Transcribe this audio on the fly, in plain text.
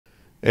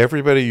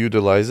Everybody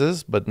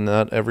utilizes, but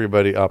not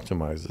everybody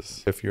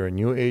optimizes. If you're a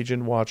new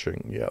agent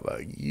watching, you have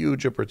a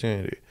huge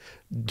opportunity.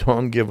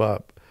 Don't give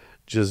up.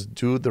 Just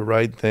do the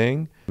right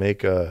thing.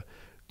 Make a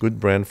good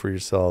brand for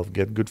yourself.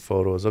 Get good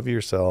photos of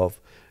yourself.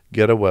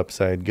 Get a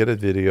website. Get a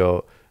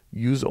video.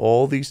 Use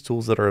all these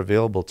tools that are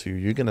available to you.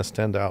 You're going to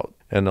stand out.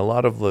 And a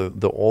lot of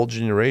the old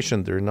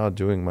generation, they're not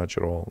doing much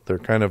at all. They're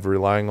kind of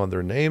relying on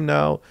their name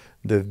now.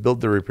 They've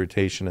built their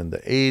reputation in the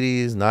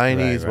 80s,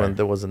 90s when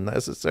that wasn't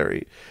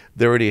necessary.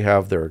 They already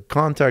have their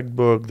contact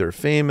book. They're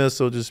famous,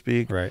 so to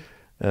speak. Right.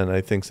 And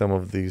I think some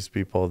of these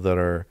people that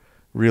are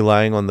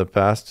relying on the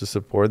past to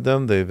support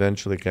them, they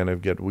eventually kind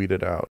of get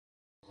weeded out.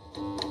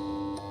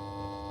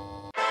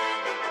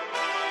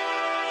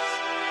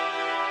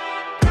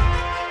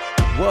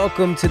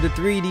 Welcome to the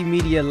 3D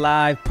Media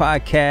Live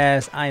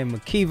podcast. I am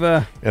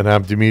Akiva. And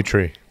I'm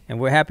Dimitri. And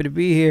we're happy to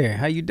be here.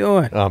 How you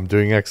doing? I'm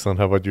doing excellent.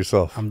 How about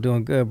yourself? I'm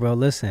doing good, bro.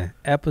 Listen,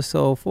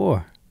 episode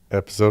 4.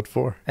 Episode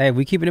 4. Hey,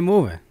 we keeping it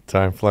moving.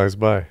 Time flies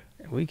by.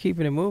 We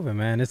keeping it moving,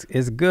 man.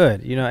 It's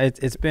good. You know,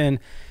 it's been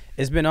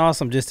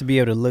awesome just to be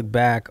able to look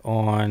back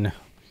on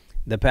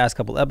the past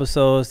couple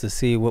episodes, to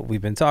see what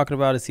we've been talking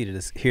about, to see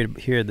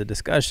hear the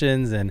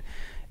discussions, and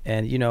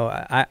you know,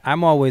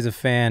 I'm always a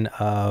fan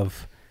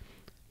of.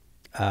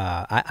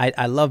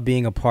 I love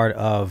being a part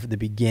of the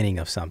beginning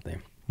of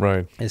something.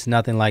 Right. It's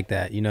nothing like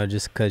that, you know,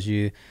 just because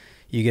you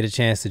get a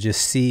chance to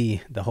just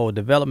see the whole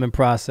development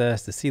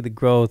process, to see the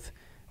growth,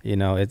 you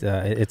know,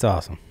 it's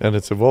awesome. And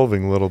it's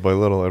evolving little by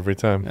little every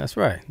time. That's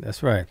right.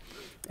 That's right.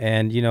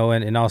 And, you know,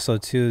 and also,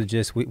 too,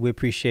 just we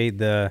appreciate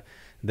the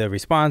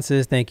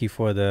responses. Thank you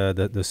for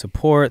the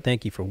support.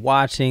 Thank you for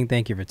watching.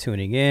 Thank you for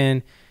tuning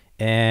in.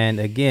 And,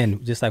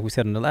 again, just like we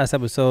said in the last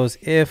episodes,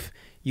 if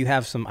you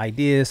have some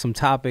ideas, some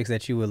topics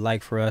that you would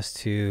like for us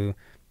to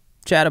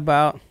chat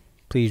about,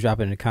 please drop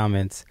it in the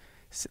comments.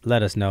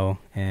 Let us know,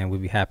 and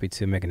we'd be happy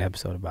to make an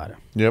episode about it.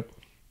 Yep.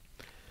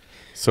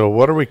 So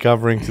what are we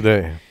covering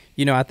today?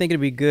 You know, I think it'd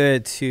be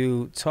good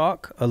to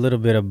talk a little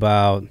bit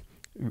about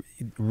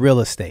real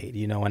estate,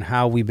 you know, and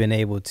how we've been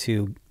able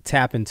to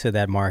tap into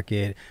that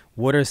market.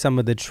 What are some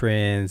of the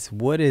trends?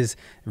 What is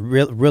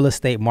real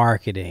estate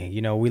marketing?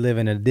 You know, we live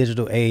in a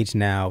digital age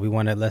now. We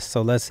want to let's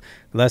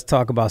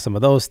talk about some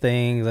of those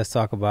things. Let's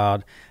talk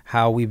about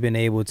how we've been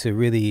able to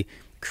really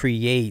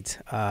create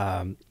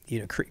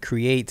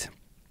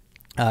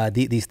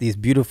these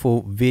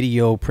beautiful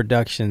video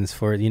productions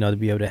for, you know, to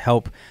be able to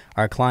help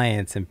our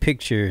clients, and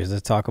pictures.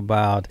 Let's talk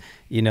about,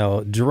 you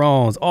know,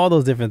 drones, all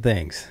those different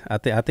things. I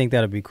think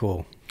that'd be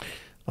cool.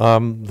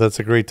 That's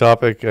a great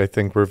topic. I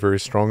think we're very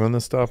strong on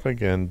this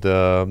topic, and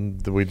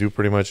we do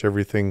pretty much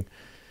everything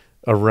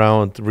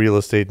around real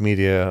estate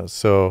media.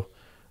 So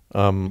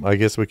I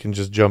guess we can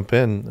just jump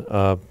in.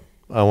 I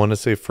want to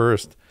say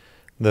first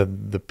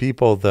that the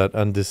people that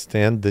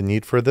understand the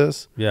need for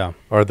this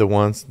are the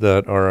ones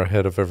that are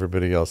ahead of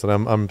everybody else. And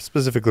I'm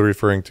specifically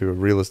referring to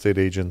real estate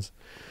agents.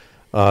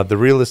 The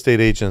real estate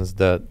agents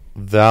that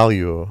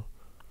value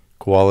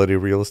quality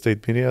real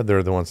estate media,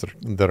 they're the ones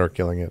that are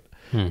killing it.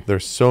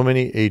 There's so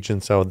many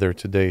agents out there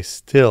today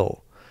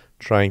still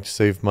trying to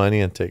save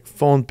money and take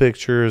phone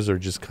pictures or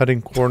just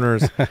cutting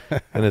corners.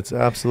 And it's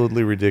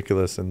absolutely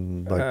ridiculous.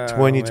 And like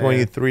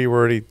 2023, we're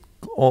already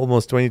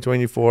almost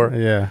 2024.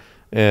 Yeah.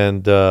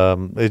 And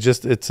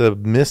it's a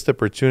missed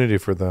opportunity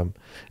for them.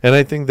 And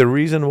I think the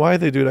reason why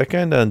they do it, I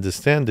kind of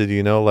understand it,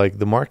 you know, like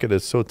the market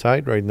is so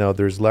tight right now.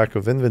 There's lack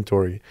of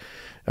inventory.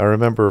 I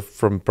remember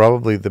from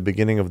probably the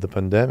beginning of the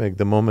pandemic,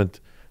 the moment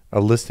a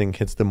listing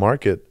hits the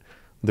market,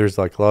 there's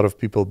like a lot of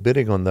people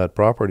bidding on that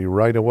property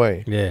right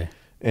away. Yeah.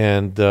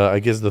 And I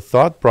guess the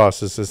thought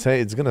process is, hey,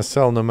 it's going to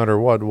sell no matter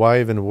what. Why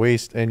even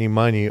waste any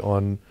money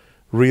on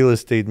real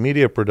estate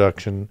media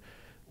production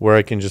where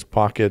I can just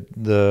pocket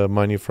the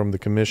money from the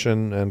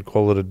commission and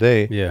call it a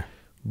day? Yeah.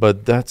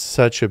 But that's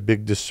such a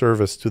big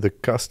disservice to the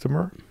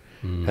customer.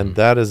 And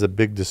that is a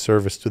big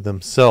disservice to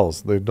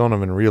themselves. They don't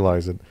even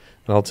realize it.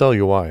 And I'll tell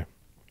you why.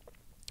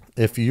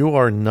 If you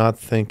are not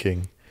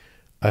thinking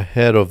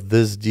ahead of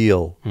this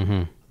deal,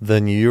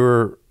 then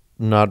you're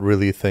not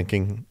really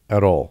thinking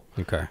at all.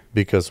 Okay.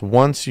 Because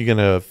once you're going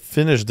to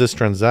finish this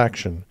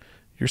transaction,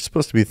 you're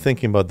supposed to be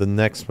thinking about the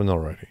next one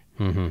already.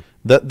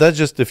 That's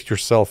just if you're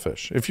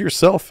selfish. If you're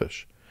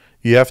selfish,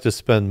 you have to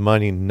spend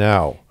money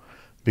now,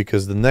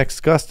 because the next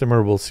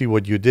customer will see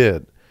what you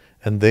did,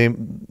 and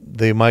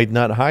they might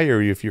not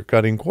hire you if you're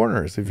cutting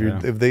corners.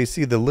 If they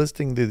see the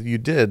listing that you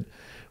did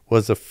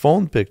was a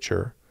phone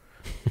picture,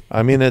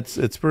 I mean, it's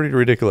pretty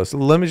ridiculous.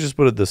 Let me just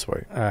put it this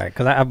way. All right,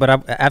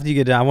 after you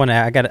get done,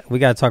 we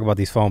got to talk about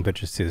these phone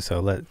pictures too.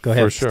 So go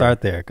ahead,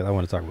 start there, because I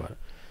want to talk about it.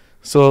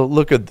 So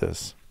look at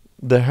this.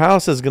 The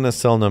house is going to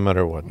sell no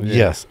matter what. Yeah.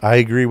 Yes, I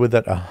agree with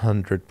that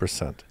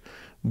 100%.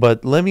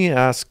 But let me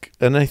ask,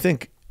 and I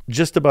think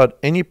just about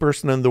any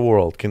person in the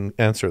world can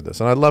answer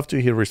this, and I'd love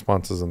to hear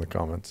responses in the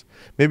comments.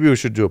 Maybe we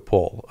should do a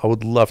poll. I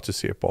would love to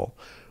see a poll.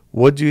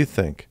 What do you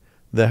think?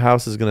 The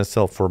house is going to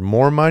sell for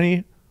more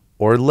money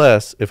or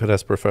less if it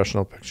has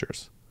professional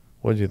pictures?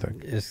 What do you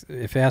think?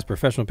 If it has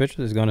professional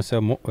pictures, it's going to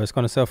sell more. It's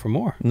going to sell for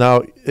more,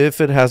 Now, if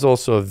it has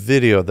also a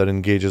video that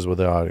engages with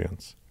the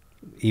audience,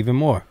 even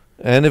more,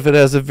 and if it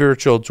has a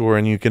virtual tour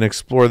and you can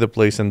explore the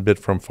place and bid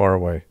from far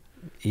away.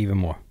 even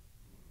more.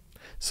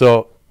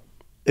 So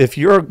if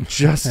your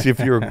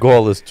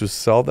goal is to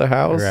sell the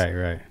house,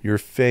 Right. you're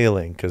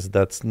failing, because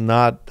that's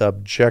not the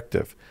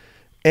objective.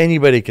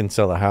 Anybody can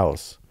sell a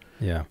house.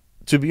 Yeah.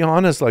 To be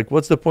honest, like,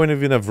 what's the point of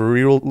being a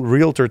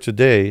realtor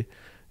today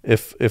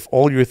if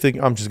all you're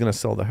thinking, I'm just going to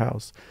sell the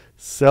house?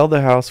 Sell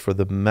the house for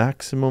the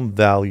maximum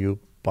value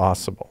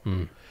possible.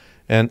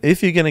 And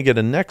if you're going to get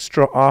an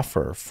extra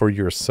offer for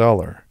your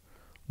seller,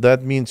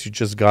 that means you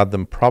just got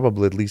them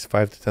probably at least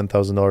 $5,000 to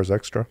 $10,000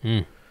 extra.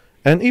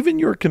 And even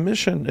your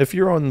commission, if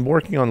you're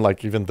working on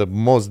like even the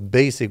most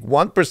basic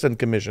 1%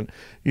 commission,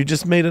 you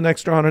just made an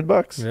extra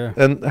 $100. Yeah.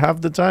 And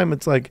half the time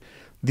it's like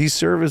these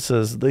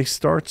services, they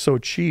start so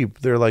cheap.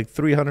 They're like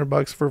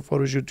 $300 for a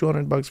photo shoot,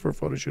 $200 for a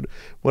photo shoot,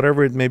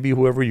 whatever it may be,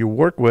 whoever you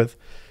work with.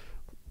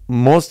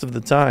 Most of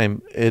the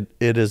time, it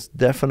is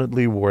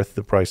definitely worth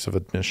the price of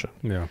admission.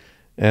 Yeah.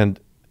 And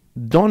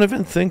don't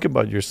even think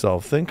about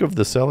yourself. Think of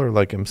the seller,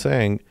 like I'm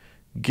saying.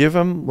 Give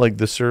them like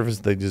the service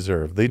they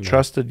deserve. They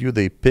trusted you.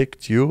 They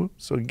picked you.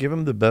 So give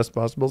them the best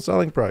possible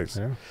selling price.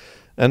 Yeah.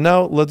 And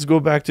now let's go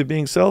back to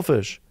being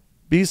selfish.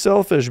 Be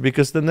selfish,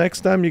 because the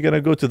next time you're going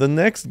to go to the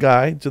next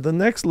guy, to the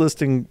next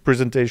listing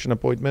presentation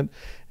appointment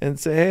and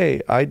say,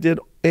 hey, I did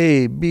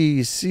A,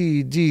 B,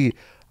 C, D.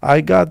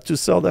 I got to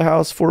sell the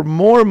house for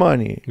more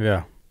money.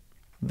 Yeah.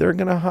 They're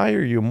going to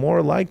hire you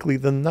more likely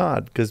than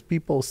not, because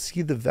people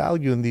see the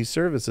value in these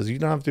services. You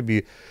don't have to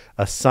be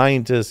a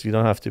scientist. You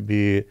don't have to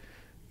be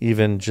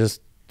even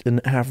just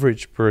an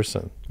average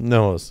person.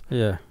 Knows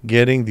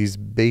getting these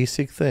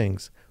basic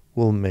things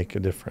will make a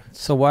difference.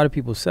 So why do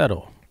people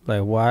settle?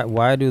 Like,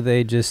 why do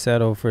they just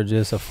settle for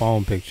just a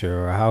phone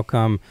picture? Or how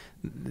come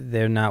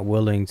they're not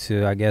willing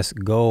to, I guess,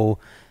 go,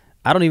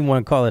 I don't even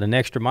want to call it an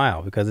extra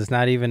mile, because it's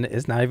not even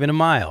a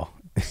mile.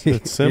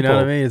 It's simple. You know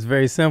what I mean? It's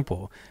very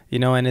simple. You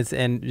know,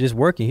 and just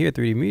working here at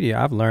 3D Media,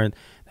 I've learned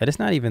that it's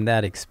not even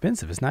that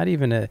expensive. It's not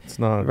even it's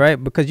not, right,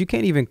 because you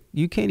can't even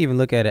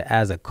look at it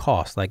as a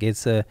cost. Like,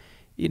 it's a,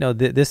 you know,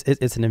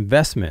 it's an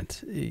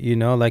investment. You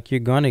know, like, you're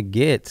gonna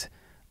get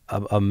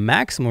a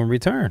maximum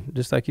return,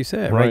 just like you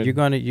said, right? You're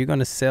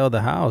gonna sell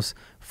the house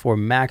for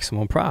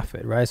maximum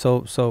profit, right?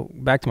 So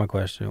back to my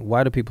question: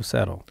 why do people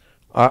settle?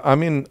 I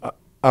mean,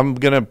 I'm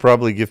gonna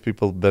probably give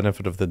people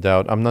benefit of the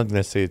doubt. I'm not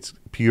gonna say it's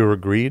pure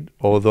greed,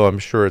 although I'm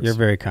sure it's. You're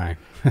very kind.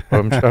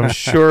 I'm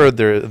sure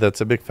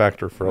that's a big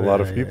factor for a lot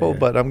of people, yeah.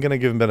 but I'm gonna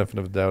give them benefit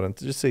of the doubt and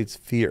just say it's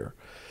fear.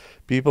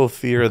 People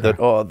fear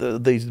that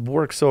they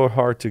work so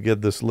hard to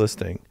get this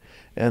listing,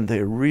 and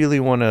they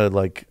really want to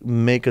like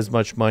make as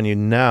much money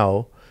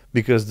now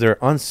because they're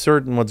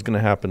uncertain what's going to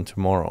happen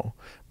tomorrow.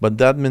 But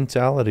that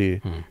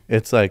mentality,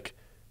 it's like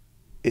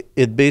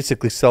it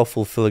basically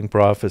self-fulfilling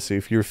prophecy.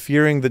 If you're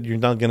fearing that you're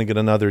not going to get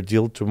another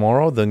deal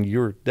tomorrow, then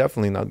you're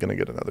definitely not going to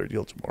get another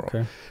deal tomorrow.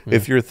 Okay.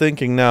 If you're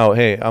thinking now,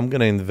 hey, I'm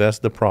going to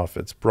invest the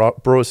profits,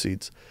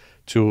 proceeds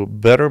to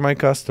better my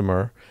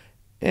customer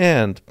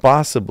and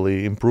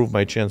possibly improve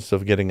my chances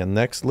of getting a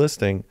next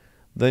listing,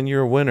 then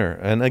you're a winner.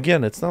 And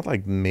again, it's not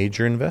like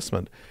major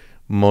investment.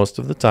 Most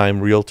of the time,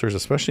 realtors,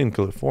 especially in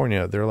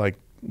California, they're like,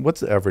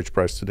 what's the average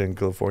price today in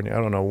California? I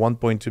don't know,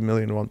 1.2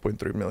 million,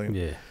 1.3 million.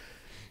 Yeah.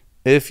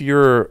 If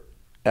you're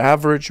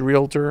average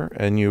realtor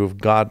and you've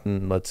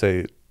gotten, let's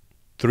say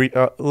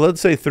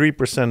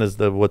 3% is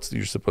what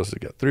you're supposed to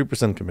get,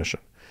 3% commission.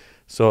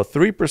 So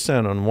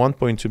 3% on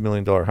 $1.2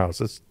 million house,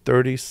 that's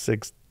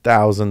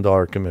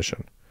 $36,000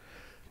 commission.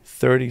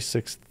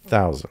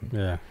 36,000.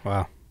 Yeah.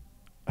 Wow.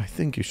 I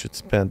think you should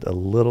spend a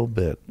little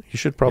bit. You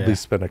should probably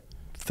spend $1,000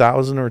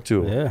 or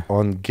 $2,000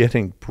 on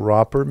getting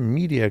proper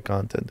media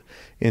content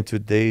in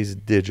today's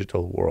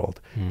digital world,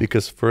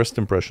 because first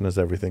impression is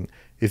everything.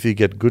 If you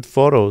get good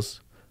photos,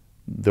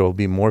 there will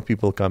be more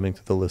people coming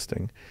to the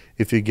listing.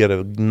 If you get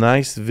a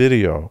nice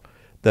video,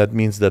 that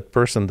means that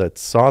person that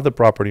saw the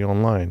property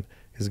online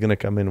is going to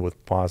come in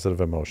with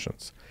positive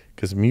emotions,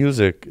 because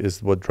music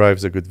is what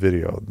drives a good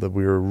video. That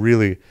we're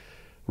really,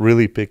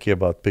 really picky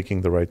about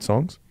picking the right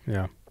songs.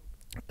 Yeah.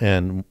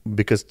 And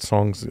because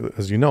songs,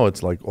 as you know,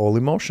 it's like all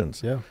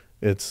emotions. Yeah.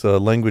 It's a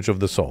language of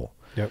the soul.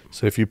 Yep.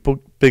 So if you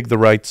pick the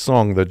right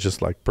song that's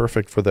just like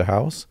perfect for the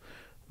house,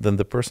 then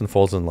the person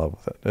falls in love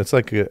with it. It's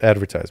like an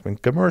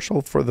advertisement commercial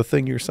for the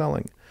thing you're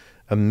selling.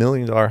 $1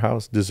 million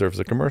house deserves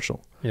a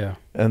commercial. Yeah.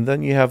 And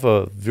then you have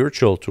a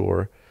virtual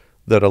tour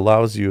that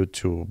allows you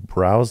to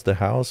browse the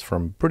house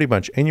from pretty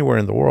much anywhere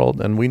in the world.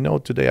 And we know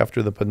today,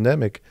 after the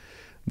pandemic,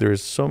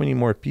 there's so many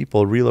more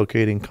people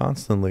relocating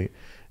constantly,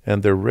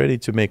 and they're ready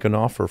to make an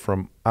offer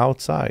from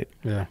outside.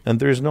 Yeah. And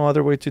there's no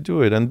other way to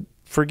do it. And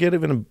forget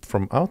even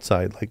from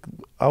outside. Like,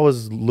 I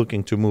was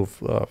looking to move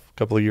a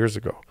couple of years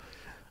ago.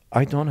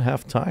 I don't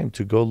have time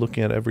to go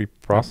looking at every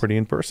property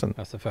in person.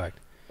 That's a fact.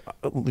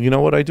 You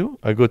know what I do?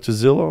 I go to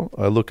Zillow.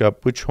 I look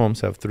up which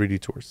homes have 3D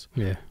tours,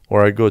 Yeah.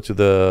 or I go to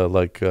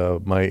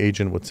the my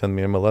agent would send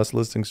me MLS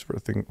listings for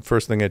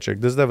first thing I check.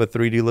 Does it have a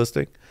 3D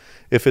listing?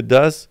 If it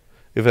does,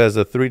 if it has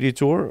a 3D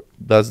tour,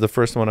 that's the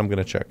first one I'm going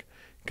to check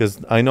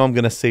because I know I'm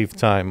going to save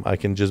time. I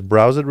can just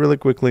browse it really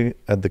quickly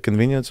at the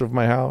convenience of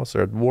my house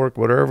or at work,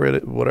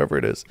 whatever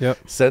it is. Yep.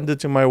 Send it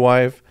to my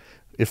wife.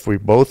 If we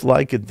both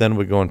like it, then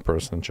we go in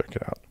person and check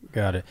it out.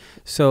 Got it.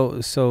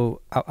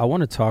 So I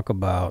want to talk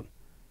about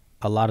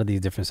a lot of these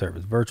different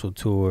services, virtual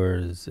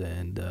tours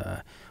and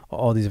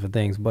all these different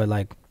things. But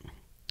like,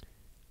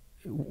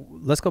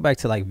 let's go back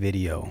to like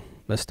video.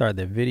 Let's start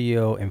there.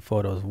 Video and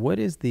photos. What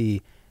is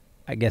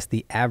I guess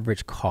the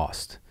average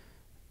cost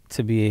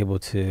to be able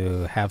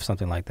to have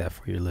something like that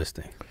for your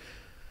listing?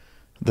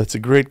 That's a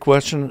great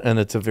question, and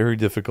it's a very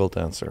difficult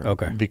answer.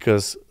 Okay.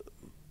 Because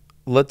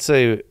let's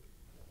say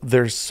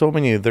there's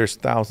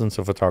thousands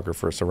of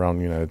photographers around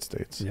the United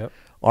States. Yep.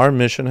 Our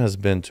mission has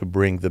been to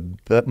bring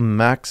the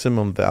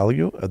maximum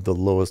value at the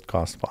lowest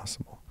cost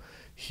possible.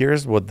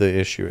 Here's what the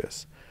issue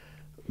is.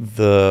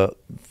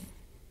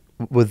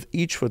 With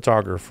each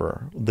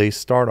photographer, they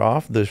start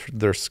off,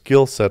 their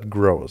skill set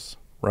grows,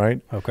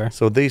 right? Okay.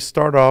 So they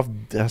start off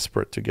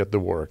desperate to get the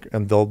work,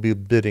 and they'll be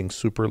bidding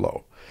super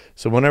low.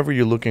 So whenever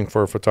you're looking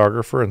for a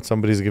photographer and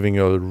somebody's giving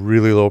you a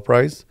really low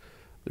price,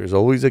 there's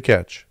always a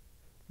catch.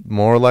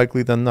 More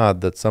likely than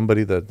not, that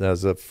somebody that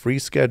has a free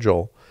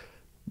schedule.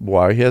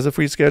 Why he has a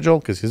free schedule?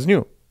 Because he's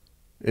new.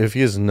 If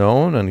he is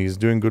known and he's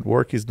doing good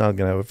work, he's not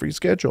going to have a free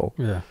schedule.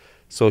 Yeah.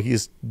 So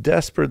he's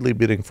desperately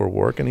bidding for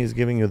work, and he's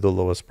giving you the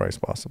lowest price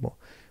possible.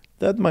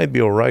 That might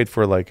be all right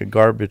for like a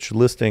garbage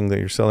listing that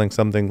you're selling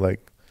something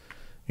like,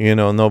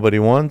 nobody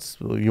wants.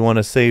 You want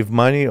to save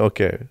money?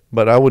 Okay.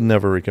 But I would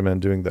never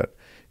recommend doing that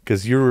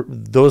because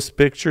those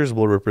pictures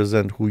will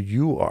represent who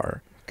you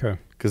are. Okay.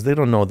 Because they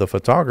don't know the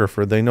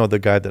photographer. They know the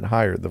guy that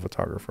hired the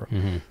photographer.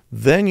 Mm-hmm.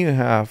 Then you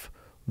have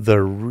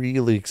the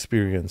really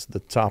experienced, the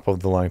top of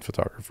the line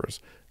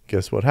photographers.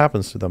 Guess what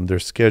happens to them? Their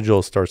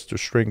schedule starts to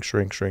shrink.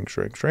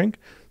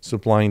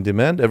 Supply and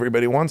demand.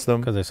 Everybody wants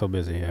them. Because they're so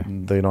busy, yeah.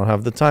 They don't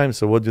have the time.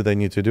 So what do they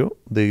need to do?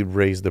 They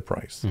raise the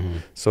price. Mm-hmm.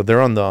 So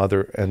they're on the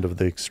other end of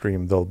the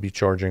extreme. They'll be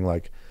charging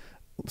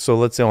so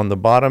let's say on the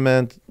bottom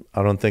end,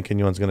 I don't think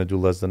anyone's going to do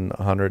less than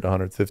 100,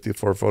 150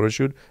 for a photo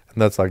shoot.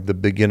 And that's like the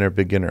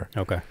beginner.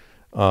 Okay.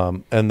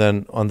 And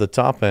then on the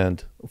top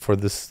end, for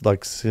this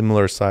like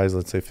similar size,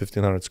 let's say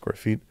 1,500 square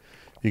feet,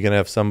 you're going to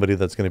have somebody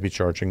that's going to be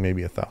charging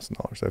maybe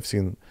 $1,000. I've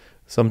seen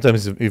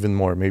sometimes even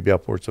more, maybe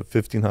upwards of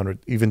 1,500,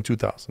 even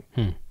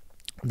 2,000.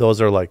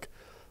 Those are like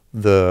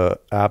the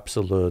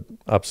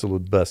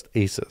absolute best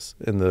aces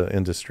in the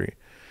industry.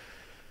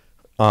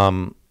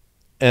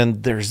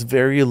 And there's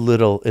very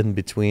little in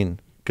between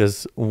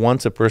because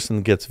once a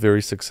person gets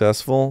very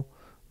successful,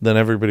 then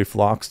everybody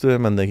flocks to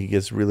him and then he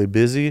gets really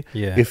busy.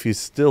 Yeah. If he's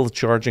still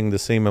charging the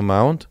same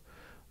amount,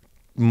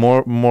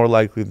 more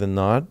likely than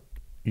not,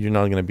 you're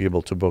not going to be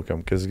able to book him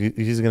because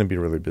he's going to be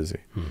really busy.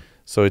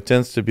 So it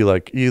tends to be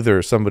like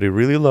either somebody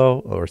really low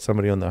or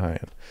somebody on the high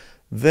end.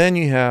 Then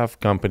you have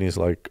companies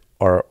like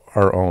our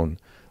own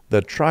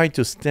that try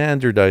to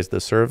standardize the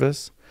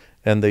service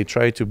and they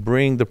try to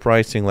bring the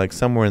pricing like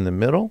somewhere in the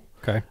middle.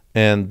 Okay.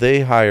 And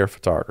they hire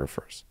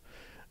photographers.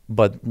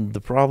 But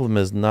the problem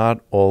is not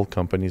all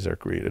companies are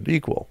created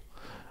equal.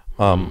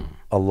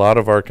 A lot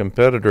of our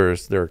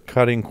competitors, they're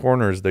cutting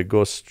corners. They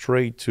go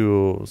straight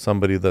to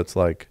somebody that's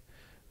like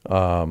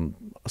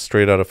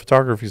straight out of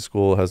photography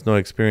school, has no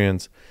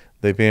experience.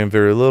 They pay them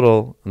very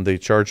little, and they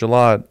charge a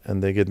lot,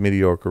 and they get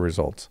mediocre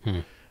results.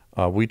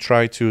 We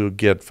try to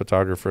get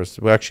photographers.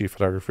 Well, actually,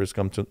 photographers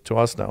come to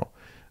us now.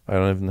 I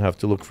don't even have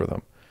to look for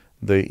them.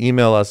 They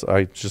email us.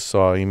 I just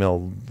saw an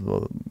email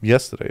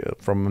yesterday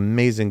from an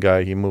amazing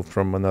guy. He moved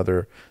from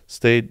another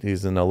state.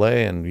 He's in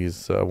LA, and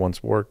he's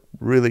wants work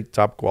really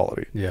top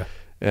quality. Yeah.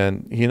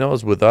 And he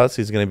knows with us,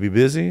 he's going to be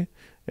busy,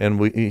 and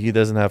he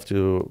doesn't have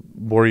to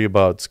worry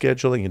about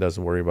scheduling. He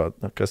doesn't worry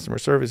about customer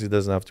service. He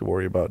doesn't have to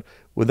worry about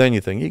with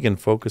anything. He can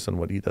focus on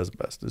what he does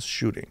best, is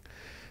shooting.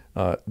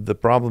 The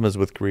problem is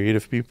with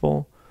creative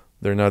people,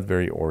 they're not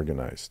very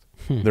organized.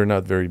 They're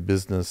not very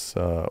business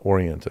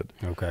oriented.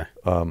 Okay.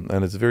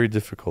 And it's very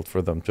difficult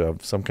for them to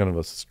have some kind of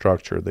a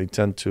structure. They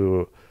tend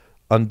to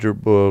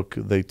underbook.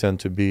 They tend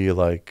to be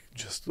like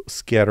just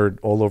scattered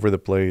all over the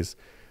place.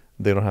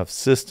 They don't have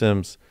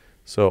systems.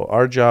 So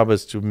our job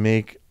is to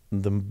make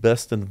the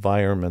best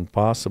environment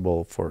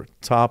possible for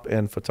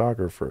top-end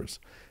photographers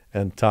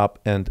and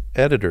top-end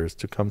editors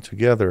to come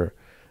together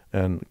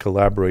and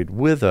collaborate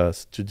with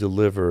us to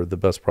deliver the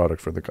best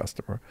product for the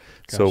customer.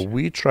 Gotcha. So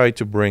we try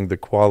to bring the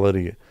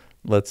quality,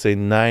 let's say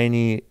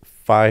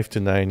 95 to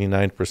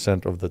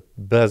 99% of the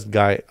best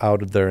guy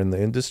out there in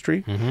the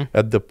industry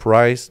at the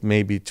price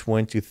maybe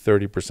 20,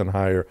 30%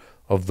 higher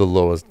of the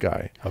lowest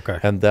guy. Okay.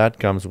 And that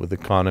comes with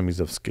economies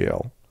of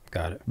scale.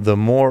 Got it. The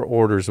more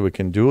orders we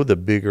can do, the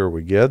bigger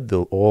we get,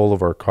 all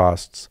of our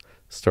costs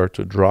start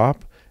to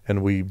drop,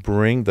 and we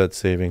bring that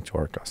saving to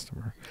our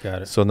customer.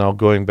 Got it. So now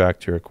going back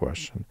to your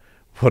question,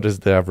 what is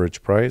the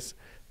average price?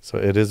 So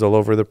it is all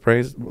over the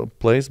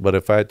place. But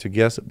if I had to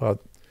guess,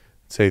 about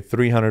say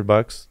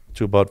 $300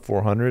 to about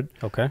 400,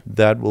 Okay.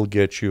 that will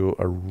get you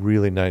a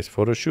really nice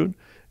photo shoot.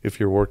 If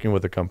you're working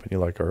with a company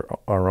like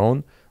our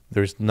own,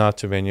 there's not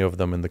too many of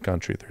them in the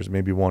country. There's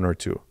maybe one or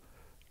two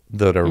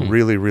that are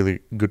really, really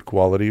good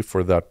quality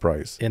for that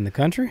price. In the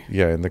country?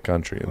 Yeah, in the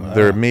country. Wow.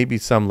 There may be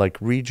some like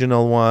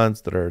regional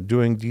ones that are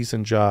doing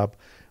decent job,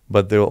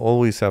 but they'll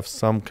always have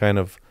some kind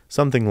of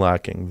something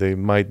lacking. They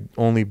might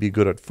only be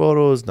good at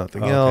photos,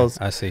 nothing else.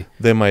 I see.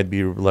 They might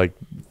be like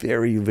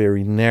very,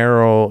 very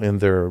narrow in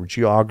their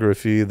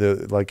geography.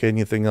 Like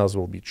anything else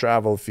will be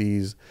travel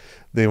fees.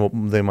 They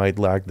might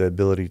lack the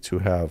ability to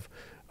have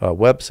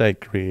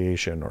website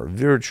creation or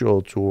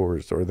virtual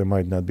tours, or they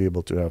might not be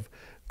able to have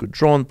good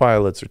drone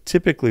pilots. Or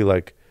typically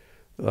like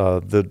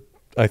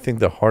I think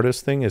the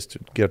hardest thing is to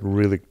get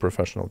really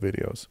professional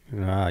videos.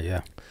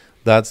 Yeah.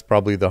 That's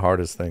probably the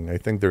hardest thing. I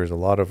think there's a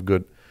lot of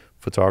good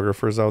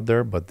photographers out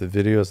there, but the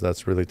videos,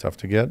 that's really tough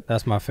to get.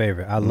 That's my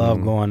favorite. I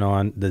love going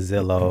on the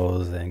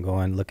Zillows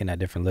and looking at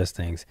different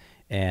listings.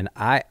 And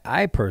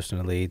I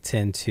personally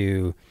tend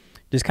to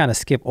just kind of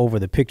skip over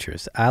the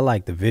pictures. I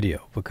like the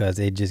video because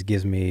it just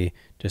gives me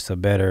just a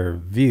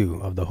better view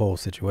of the whole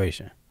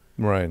situation.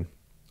 Right.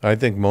 I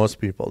think most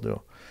people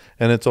do.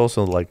 And it's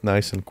also like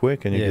nice and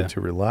quick, and you get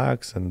to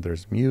relax, and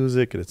there's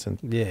music, and it's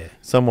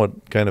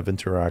somewhat kind of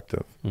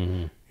interactive.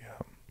 Mm-hmm.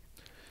 Yeah.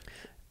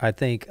 I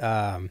think,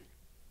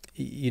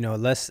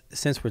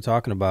 since we're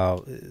talking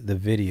about the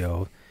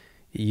video,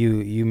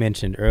 you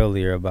mentioned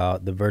earlier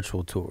about the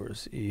virtual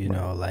tours,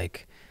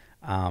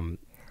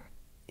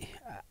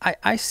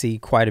 I see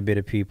quite a bit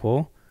of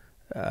people,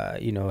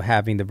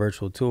 having the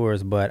virtual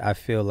tours, but I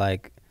feel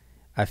like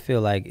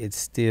it's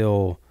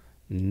still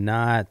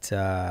not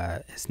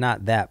it's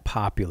not that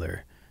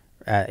popular.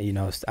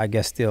 I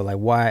guess still,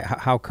 like,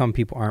 how come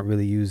people aren't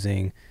really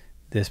using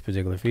this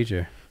particular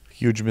feature?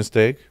 Huge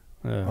mistake.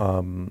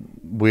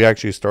 We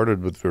actually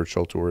started with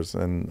virtual tours,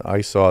 and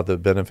I saw the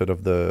benefit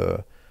of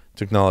the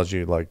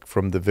technology like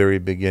from the very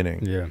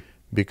beginning. Yeah,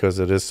 because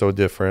it is so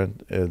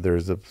different.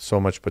 There's so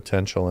much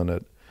potential in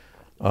it.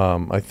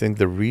 I think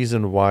the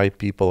reason why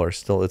people are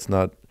still, it's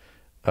not,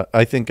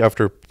 I think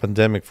after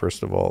pandemic,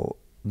 first of all,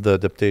 the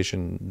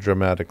adaptation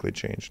dramatically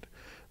changed.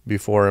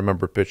 Before, I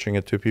remember pitching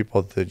it to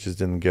people, they just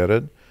didn't get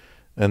it.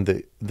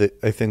 And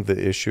I think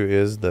the issue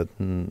is that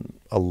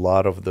a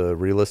lot of the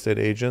real estate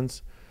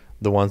agents,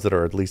 the ones that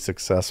are at least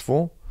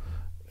successful,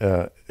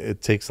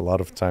 it takes a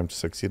lot of time to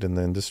succeed in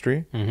the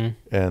industry,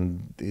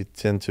 and they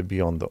tend to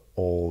be on the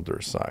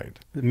older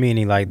side.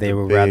 Meaning, like, they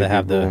would rather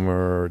have the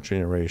boomer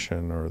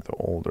generation or the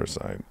older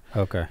side.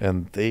 Okay.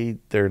 And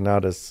they're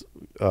not as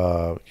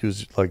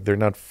they're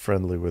not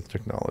friendly with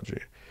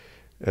technology,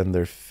 and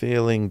they're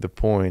failing the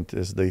point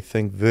is they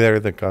think they're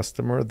the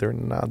customer. They're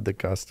not the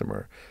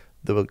customer.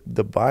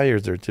 The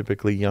buyers are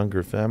typically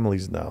younger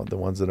families now, the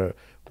ones that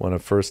want a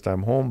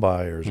first-time home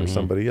buyers or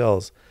somebody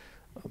else.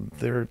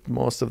 They're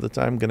most of the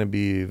time going to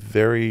be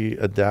very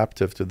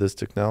adaptive to this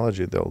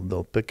technology.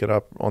 They'll pick it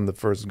up on the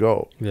first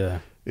go. Yeah.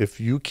 If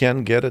you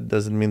can get it,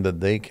 doesn't mean that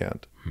they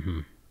can't.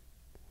 Mm-hmm.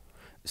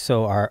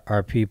 So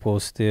are people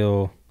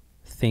still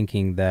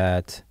thinking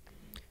that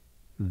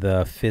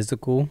the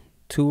physical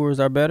tours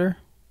are better?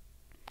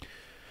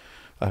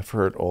 I've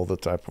heard all the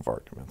type of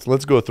arguments.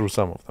 Let's go through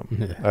some of them.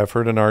 Yeah. I've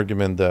heard an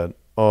argument that,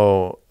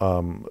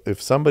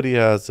 if somebody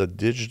has a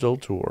digital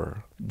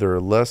tour,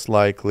 they're less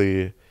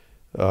likely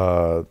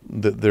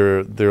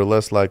they're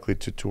less likely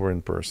to tour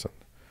in person.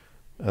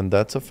 And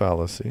that's a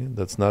fallacy.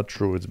 That's not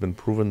true. It's been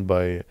proven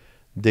by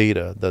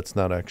data that's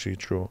not actually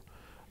true.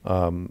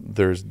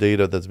 There's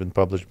data that's been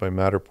published by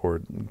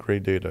Matterport,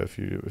 great data. If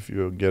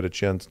you get a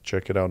chance,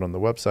 check it out on the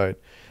website.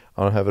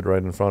 I don't have it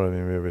right in front of me.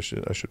 Maybe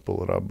I should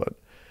pull it up. But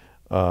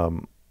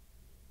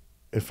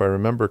if I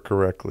remember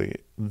correctly,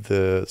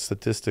 the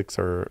statistics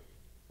are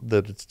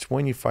that it's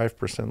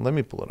 25%. Let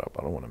me pull it up.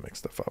 I don't want to make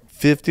stuff up.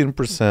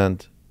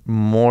 15%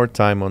 more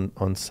time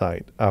on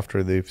site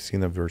after they've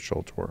seen a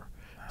virtual tour.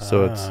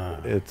 So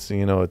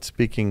it's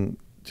speaking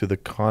to the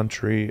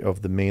contrary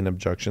of the main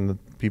objection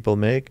that people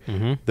make.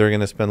 They're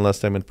going to spend less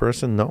time in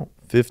person. No,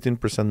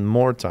 15%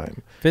 more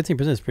time.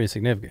 15% is pretty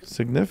significant.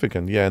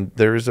 Significant, yeah. And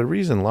there is a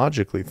reason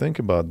logically. Think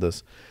about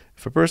this.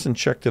 If a person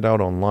checked it out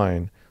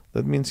online,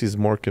 that means he's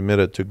more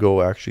committed to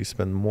go actually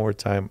spend more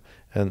time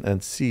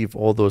and see if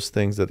all those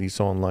things that he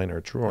saw online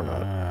are true or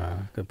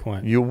not. Good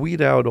point. You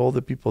weed out all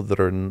the people that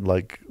are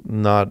like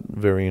not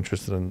very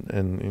interested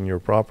in your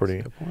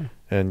property,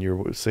 and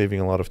you're saving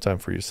a lot of time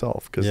for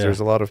yourself, because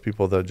there's a lot of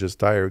people that are just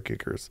tire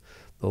kickers.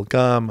 They'll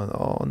come and,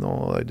 oh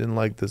no, I didn't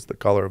like the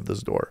color of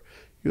this door.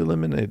 You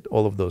eliminate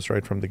all of those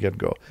right from the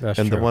get-go. That's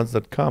true. The ones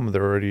that come,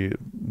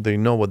 they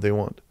know what they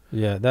want.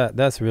 Yeah,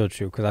 that's real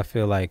true, because I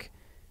feel like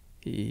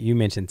you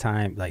mentioned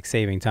time, like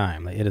saving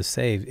time. Like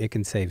it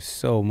can save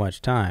so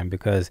much time,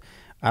 because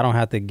I don't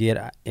have to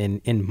get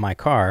in my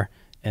car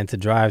and to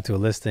drive to a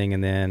listing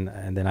and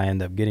then I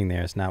end up getting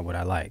there. It's not what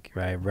I like,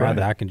 right?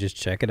 Rather, I can just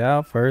check it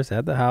out first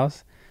at the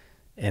house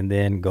and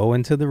then go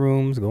into the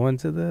rooms, go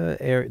into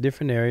the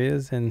different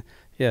areas and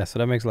Yeah, so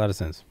that makes a lot of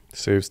sense.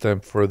 Saves time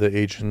for the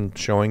agent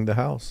showing the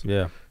house.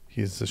 Yeah.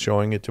 He's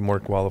showing it to more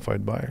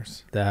qualified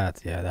buyers.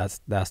 That's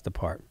the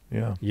part.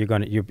 Yeah.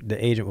 The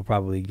agent will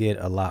probably get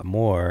a lot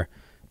more,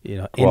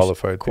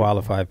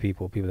 Qualified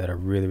people that are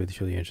really, really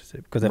truly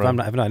interested. Because if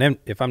Right.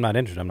 if I'm not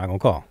interested, I'm not gonna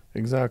call.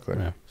 Exactly.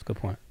 Yeah, that's a good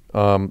point.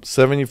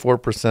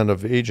 74%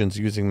 of agents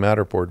using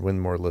Matterport win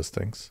more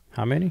listings.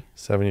 How many?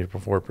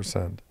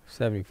 74%.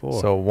 74.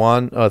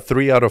 So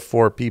 3 out of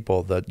 4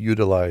 people that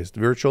utilized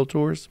virtual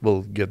tours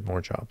will get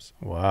more jobs.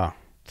 Wow.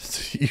 It's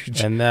a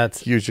huge, And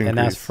that's huge increase. and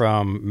that's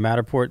from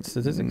Matterport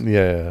statistics.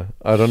 Yeah.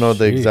 I don't know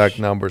the exact Sheesh.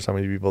 numbers, how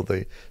many people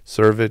they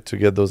surveyed to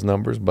get those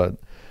numbers, but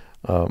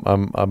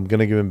I'm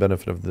gonna give him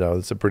benefit of the doubt.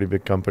 It's a pretty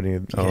big company. I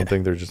Yeah. don't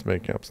think they're just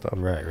making up stuff.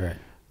 Right.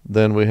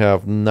 Then we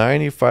have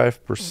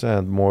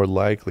 95% more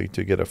likely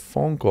to get a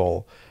phone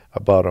call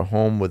about a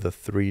home with a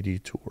 3D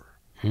tour.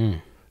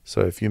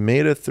 So if you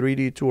made a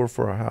 3D tour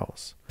for a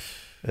house,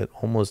 it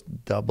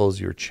almost doubles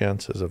your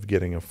chances of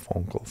getting a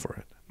phone call for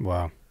it.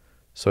 Wow.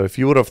 So if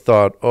you would have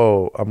thought,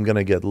 oh, I'm going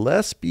to get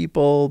less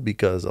people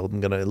because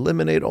I'm going to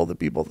eliminate all the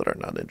people that are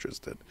not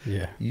interested.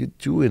 Yeah. You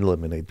do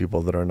eliminate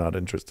people that are not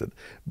interested,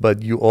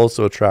 but you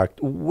also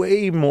attract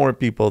way more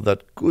people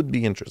that could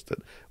be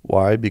interested.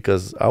 Why?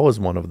 Because I was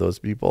one of those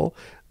people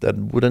that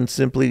wouldn't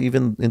simply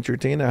even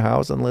entertain a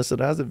house unless it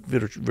has a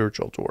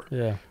virtual tour.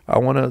 Yeah. I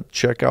want to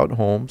check out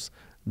homes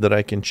that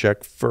I can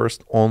check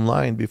first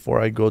online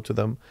before I go to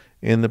them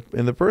in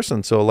the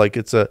person. So like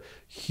it's a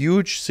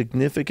huge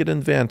significant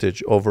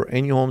advantage over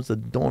any homes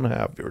that don't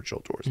have virtual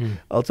tours.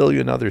 I'll tell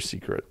you another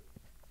secret,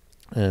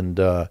 and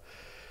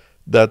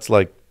that's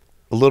like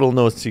a little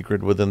known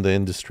secret within the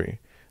industry,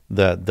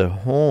 that the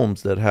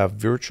homes that have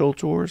virtual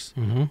tours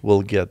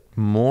will get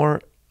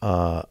more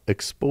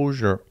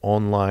exposure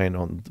online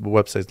on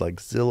websites like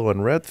Zillow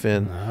and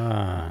Redfin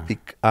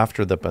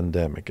after the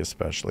pandemic,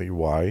 especially.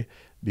 Why?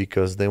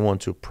 Because they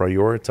want to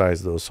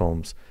prioritize those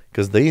homes,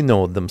 because they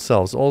know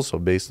themselves also,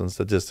 based on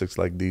statistics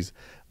like these,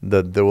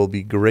 that there will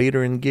be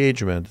greater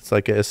engagement. It's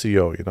like a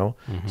SEO,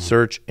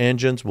 Search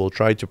engines will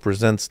try to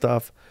present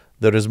stuff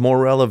that is more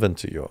relevant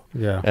to you.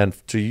 Yeah. And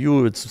to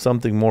you, it's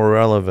something more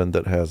relevant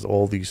that has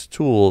all these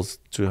tools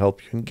to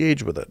help you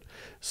engage with it.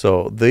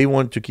 So they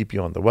want to keep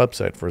you on the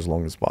website for as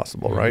long as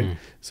possible, right?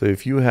 So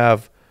if you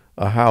have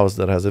a house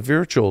that has a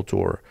virtual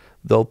tour,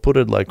 they'll put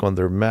it like on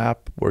their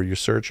map where you're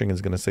searching is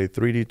going to say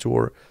 3D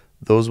tour.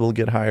 Those will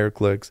get higher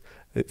clicks.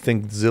 I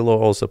think Zillow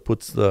also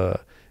puts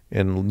in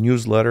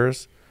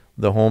newsletters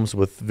the homes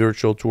with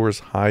virtual tours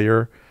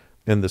higher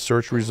in the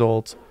search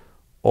results.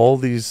 All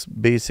these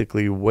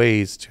basically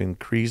ways to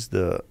increase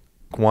the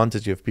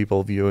quantity of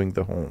people viewing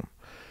the home.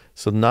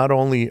 So not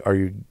only are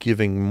you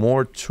giving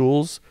more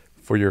tools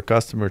for your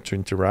customer to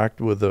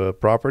interact with the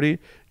property,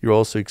 you're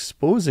also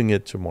exposing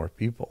it to more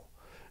people.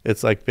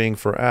 It's like paying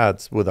for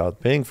ads without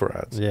paying for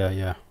ads.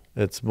 Yeah.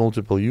 It's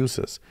multiple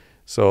uses.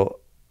 So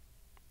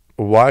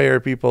why are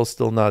people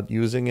still not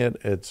using it?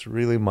 It's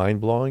really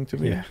mind-blowing to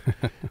me. Yeah.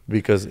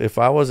 Because if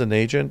I was an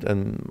agent,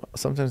 and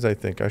sometimes I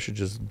think I should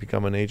just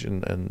become an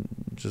agent and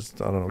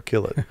just, I don't know,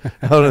 kill it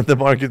out in the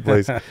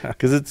marketplace.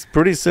 Because it's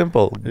pretty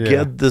simple. Yeah.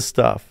 Get this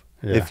stuff.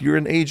 Yeah. If you're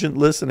an agent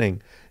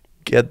listening,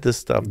 get this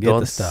stuff.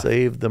 Don't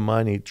save the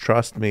money.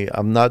 Trust me.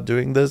 I'm not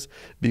doing this.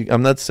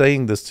 I'm not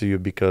saying this to you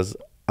because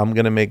I'm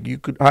going to make you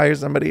could hire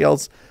somebody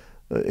else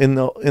in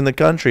the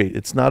country.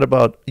 It's not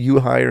about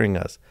you hiring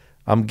us.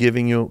 I'm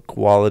giving you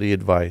quality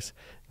advice.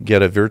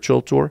 Get a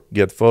virtual tour,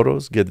 get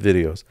photos, get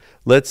videos.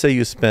 Let's say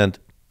you spent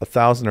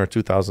 $1,000 or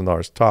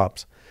 $2,000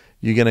 tops.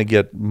 You're going to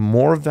get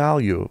more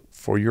value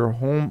for your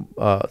home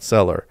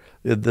seller.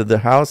 The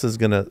house is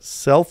going to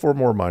sell for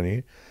more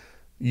money.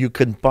 You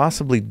can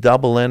possibly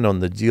double in on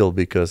the deal,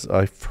 because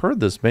I've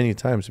heard this many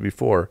times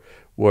before,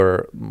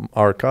 where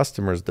our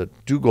customers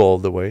that do go all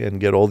the way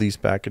and get all these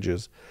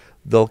packages,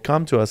 they'll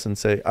come to us and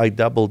say, I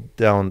doubled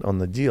down on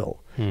the deal,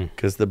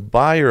 because the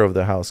buyer of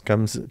the house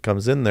comes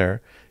in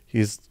there.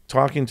 He's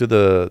talking to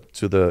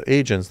the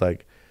agents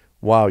like,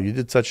 wow, you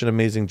did such an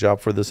amazing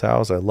job for this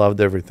house. I loved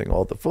everything,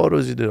 all the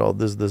photos you did, all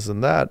this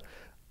and that.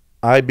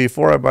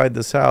 Before I buy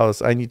this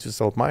house, I need to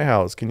sell my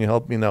house. Can you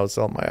help me now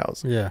sell my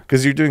house? Yeah.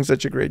 Because you're doing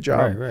such a great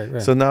job.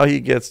 Right. So now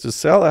he gets to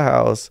sell a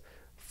house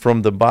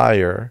from the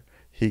buyer.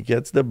 He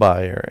gets the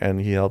buyer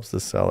and he helps the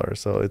seller.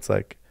 So it's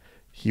like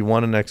he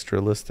won an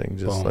extra listing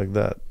just Boom. like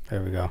that.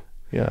 There we go.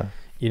 Yeah.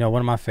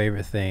 One of my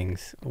favorite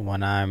things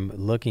when I'm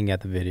looking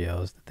at the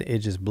videos, it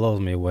just blows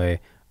me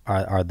away,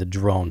 are the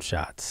drone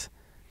shots.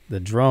 The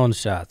drone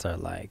shots are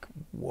like,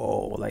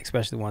 whoa, like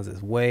especially ones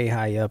that's way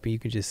high up and you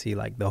can just see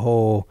like the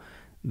whole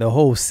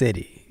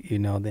city,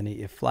 then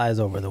it flies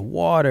over the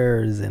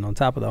waters and on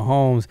top of the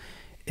homes.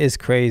 It's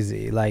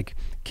crazy. Like,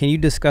 can you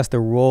discuss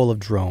the role of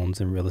drones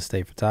in real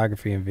estate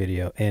photography and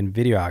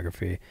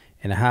videography,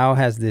 and how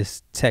has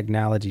this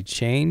technology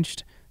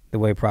changed the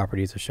way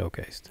properties are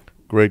showcased?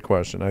 Great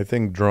question. I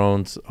think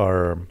drones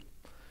are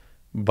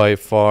by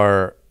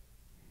far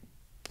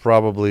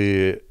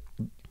probably,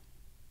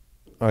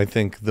 I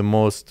think, the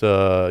most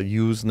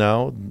used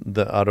now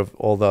out of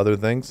all the other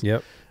things.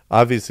 Yep.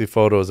 Obviously,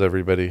 photos,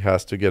 everybody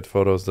has to get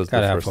photos. That's the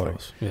Gotta have first thing.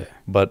 photos. Yeah.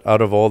 But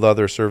out of all the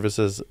other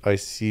services, I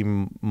see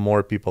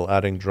more people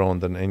adding drone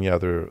than any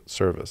other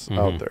service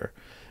out there.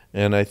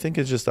 And I think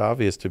it's just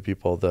obvious to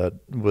people that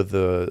with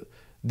the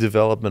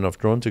development of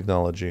drone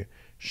technology,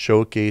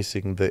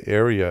 showcasing the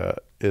area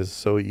is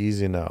so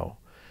easy now.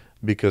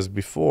 Because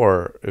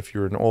before, if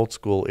you're an old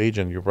school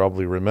agent, you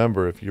probably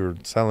remember if you're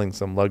selling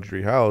some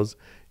luxury house,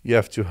 you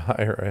have to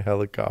hire a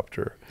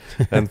helicopter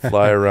and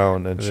fly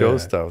around and show Yeah.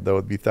 stuff. That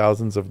would be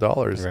thousands of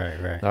dollars.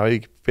 Right. Now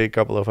you can pay a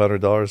couple of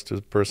 $100 to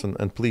a person,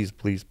 and please,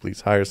 please,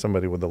 please hire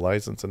somebody with a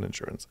license and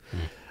insurance.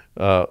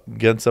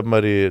 Get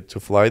somebody to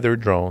fly their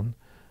drone,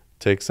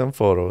 take some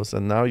photos,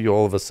 and now you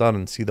all of a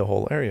sudden see the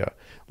whole area.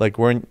 Like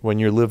when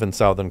you live in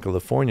Southern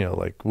California,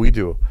 like we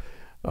do,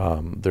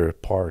 there are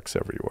parks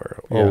everywhere,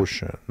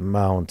 ocean,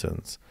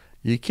 mountains.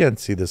 You can't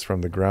see this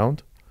from the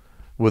ground.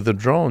 With the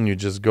drone, you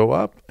just go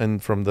up,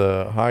 and from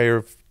the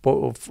higher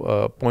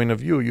point of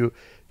view, you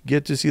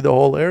get to see the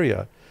whole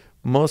area.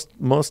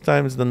 Most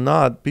times than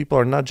not, people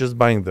are not just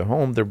buying the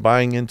home; they're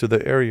buying into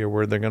the area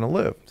where they're going to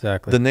live.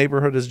 Exactly. The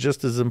neighborhood is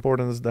just as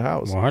important as the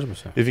house.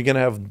 100%. If you're going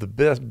to have the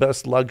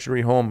best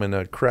luxury home in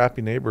a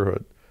crappy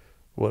neighborhood,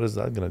 what is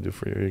that going to do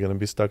for you? You're going to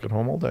be stuck at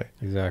home all day.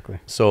 Exactly.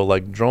 So,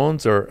 like,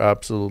 drones are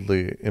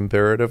absolutely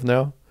imperative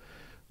now.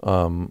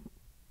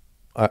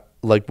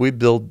 Like, we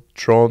build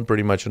drone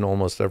pretty much in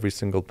almost every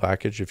single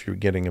package if you're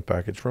getting a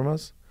package from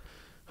us.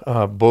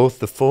 Both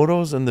the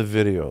photos and the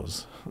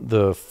videos.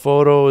 The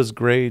photo is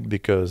great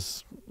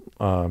because,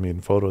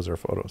 photos are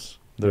photos.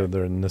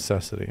 They're a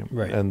necessity.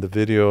 Right. And the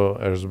video,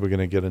 as we're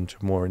going to get into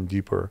more and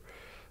deeper,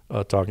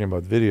 talking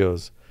about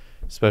videos,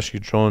 especially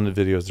drone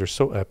videos, they're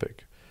so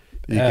epic.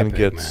 You can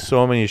get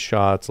so many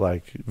shots,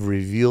 like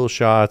reveal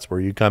shots where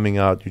you're coming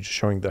out, you're just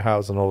showing the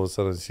house, and all of a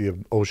sudden you see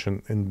an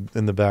ocean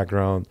in the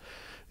background.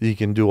 You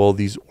can do all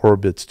these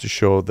orbits to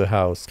show the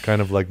house,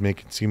 kind of like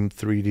make it seem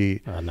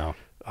 3D. No.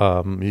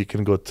 You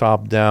can go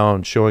top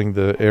down, showing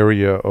the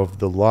area of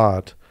the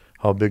lot,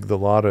 how big the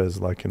lot is.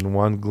 Like in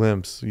one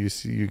glimpse,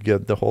 you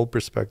get the whole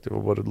perspective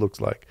of what it looks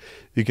like.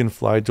 You can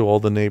fly to all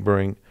the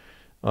neighboring,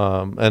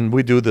 and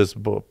we do this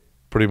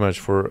pretty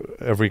much for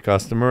every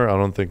customer. I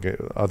don't think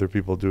other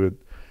people do it.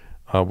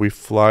 We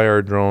fly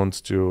our drones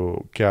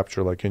to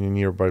capture like any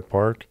nearby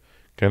park,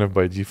 kind of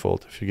by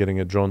default. If you're getting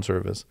a drone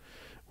service,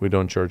 we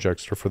don't charge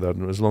extra for that,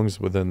 as long as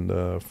within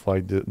the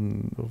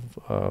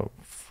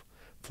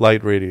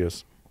flight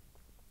radius.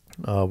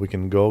 We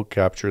can go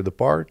capture the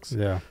parks,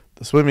 Yeah.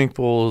 the swimming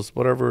pools,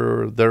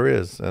 whatever there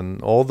is,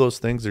 and all those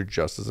things are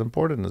just as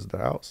important as the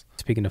house.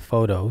 Speaking of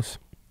photos,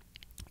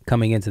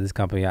 coming into this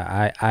company,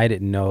 I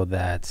didn't know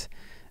that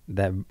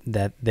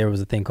there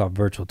was a thing called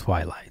virtual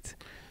twilight.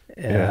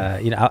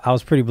 I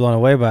was pretty blown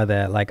away by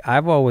that. Like,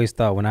 I've always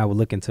thought when I would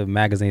look into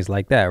magazines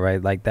like that,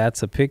 right? Like,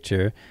 that's a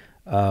picture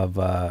of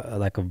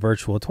like a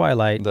virtual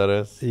twilight. That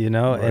is,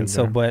 right and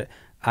so, there. but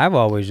I've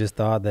always just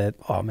thought that,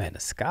 oh man, the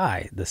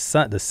sky, the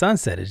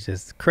sunset is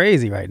just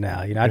crazy right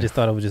now. I just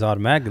thought it was just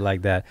automatically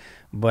like that.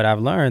 But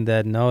I've learned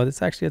that no,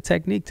 it's actually a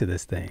technique to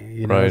this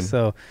thing. Right.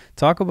 So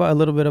talk about a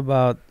little bit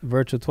about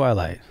virtual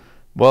twilight.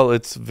 Well, I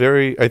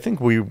think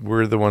we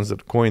were the ones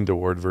that coined the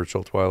word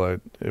virtual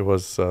twilight. It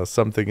was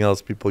something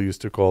else people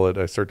used to call it.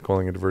 I started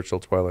calling it virtual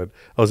twilight.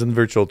 I was in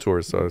virtual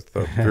tours, so I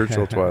thought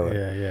virtual twilight.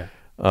 Yeah.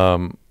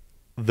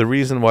 The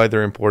reason why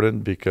they're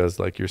important, because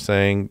like you're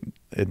saying,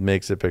 it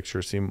makes a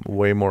picture seem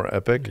way more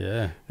epic.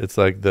 Yeah. It's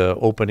like the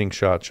opening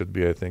shot should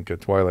be, I think, a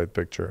twilight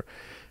picture.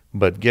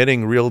 But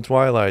getting real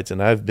twilights,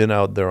 and I've been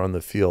out there on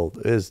the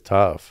field, is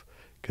tough.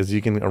 Because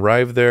you can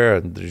arrive there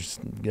and there's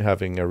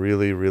having a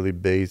really, really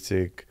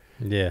basic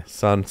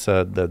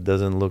sunset that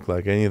doesn't look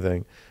like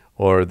anything.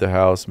 Or the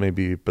house may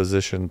be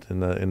positioned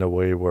in a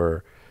way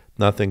where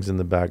nothing's in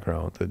the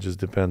background. It just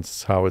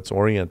depends how it's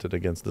oriented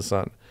against the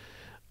sun.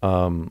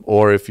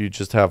 Or if you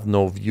just have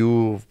no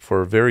view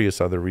for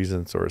various other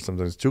reasons, or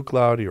sometimes too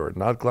cloudy or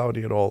not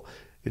cloudy at all,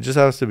 it just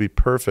has to be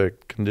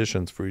perfect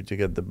conditions for you to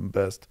get the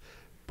best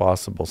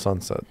possible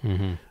sunset.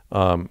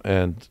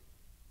 And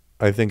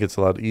I think it's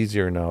a lot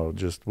easier now.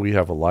 Just we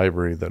have a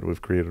library that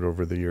we've created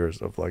over the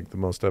years of like the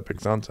most epic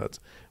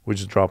sunsets. We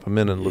just drop them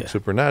in and look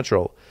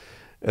supernatural.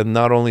 And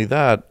not only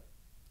that,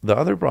 the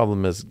other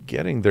problem is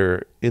getting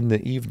there in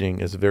the evening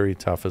is very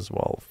tough as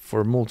well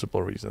for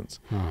multiple reasons.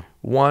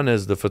 One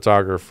is the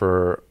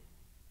photographer,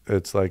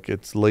 it's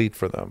late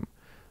for them.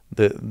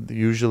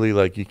 Usually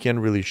like you can't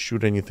really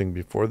shoot anything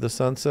before the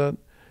sunset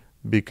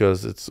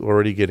because it's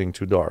already getting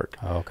too dark.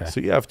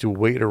 So you have to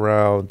wait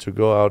around to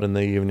go out in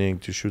the evening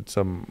to shoot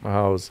some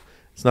house.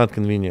 It's not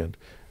convenient.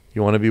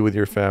 You want to be with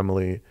your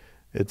family.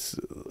 It's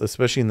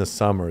especially in the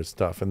summer, it's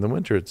tough. In the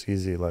winter, it's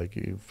easy. Like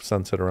you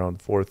sunset around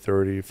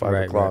 4:30, 5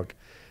 o'clock. Right.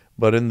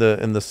 But in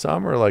the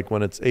summer, like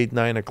when it's 8,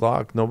 9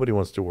 o'clock, nobody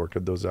wants to work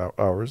at those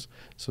hours.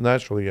 So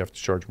naturally, you have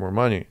to charge more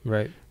money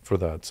for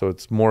that. So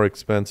it's more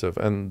expensive.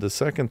 And the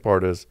second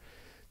part is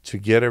to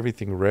get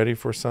everything ready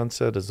for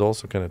sunset is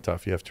also kind of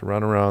tough. You have to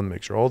run around,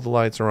 make sure all the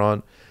lights are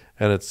on.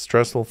 And it's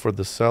stressful for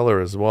the seller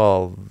as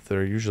well.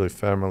 They're usually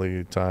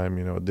family time,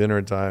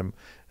 dinner time.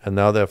 and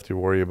now they have to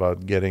worry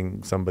about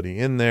getting somebody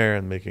in there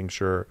and making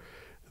sure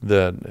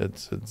that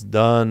it's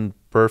done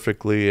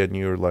perfectly, and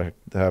you're like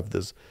have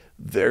this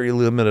very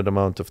limited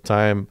amount of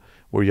time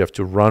where you have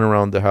to run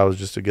around the house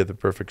just to get the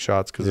perfect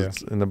shots, because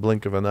it's in the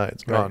blink of an eye,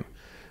 it's gone,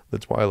 the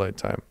twilight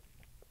time.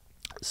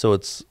 So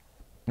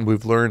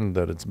we've learned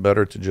that it's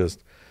better to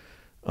just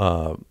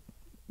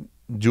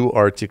do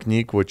our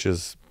technique, which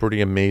is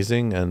pretty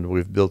amazing, and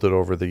we've built it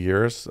over the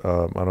years.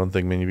 I don't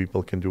think many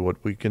people can do what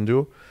we can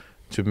do,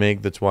 to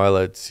make the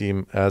twilight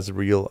seem as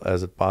real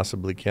as it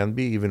possibly can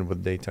be, even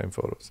with daytime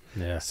photos.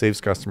 Yeah.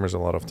 Saves customers a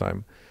lot of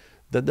time.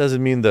 That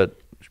doesn't mean that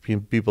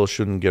people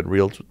shouldn't get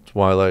real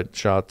twilight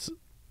shots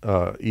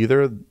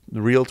either.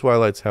 The real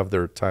twilights have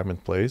their time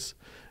and place,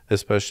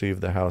 especially if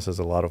the house has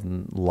a lot of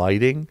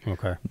lighting.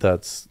 Okay.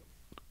 That's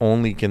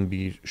only can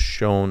be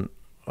shown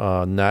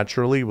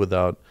naturally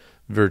without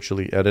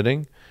virtually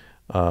editing.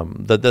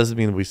 That doesn't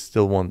mean we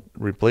still won't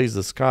replace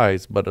the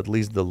skies, but at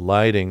least the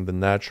lighting, the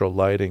natural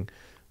lighting.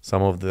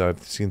 Some of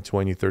I've seen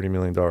 $20-30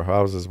 million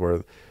houses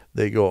where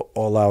they go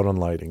all out on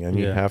lighting, and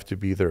you have to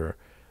be there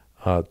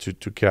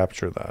to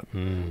capture that.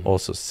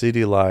 Also,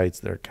 city lights,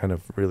 they're kind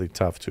of really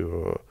tough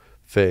to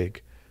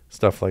fake,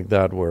 stuff like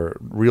that, where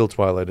real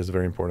twilight is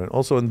very important.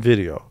 Also in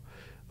video,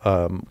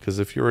 because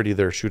if you're already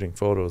there shooting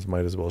photos,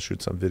 might as well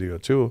shoot some video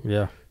too.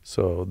 Yeah.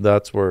 So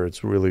that's where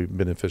it's really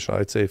beneficial.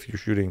 I'd say if you're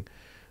shooting,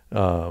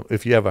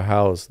 if you have a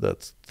house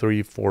that's $3,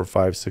 $4,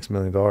 $5, $6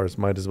 million,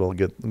 might as well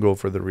go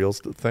for the real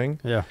thing.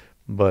 Yeah.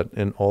 But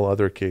in all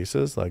other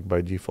cases, like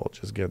by default,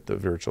 just get the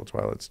virtual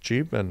twilight. It's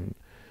cheap, and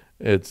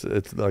it's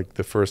like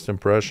the first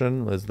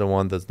impression is the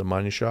one that's the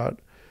money shot.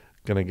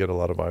 Gonna get a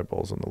lot of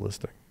eyeballs on the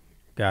listing.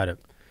 Got it.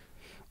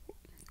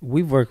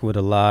 We've worked with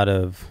a lot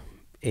of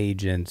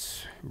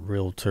agents,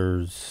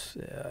 realtors.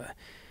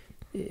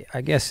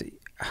 I guess,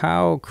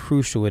 how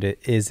crucial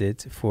is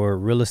it for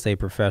real estate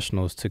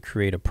professionals to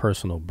create a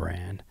personal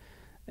brand,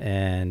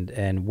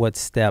 and what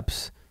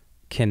steps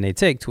can they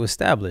take to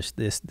establish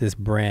this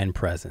brand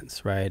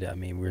presence, right? I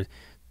mean,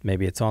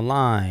 maybe it's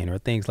online or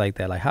things like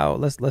that. Like,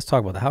 let's talk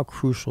about that. How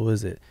crucial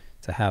is it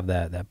to have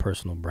that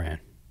personal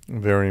brand?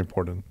 Very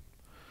important.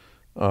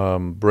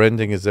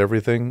 Branding is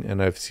everything,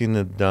 and I've seen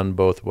it done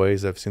both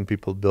ways. I've seen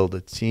people build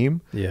a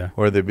team,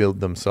 or they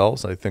build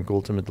themselves. I think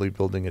ultimately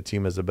building a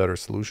team is a better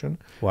solution.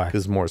 Why?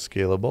 Because it's more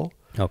scalable.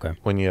 Okay.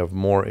 When you have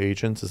more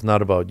agents, it's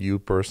not about you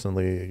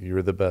personally,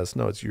 you're the best.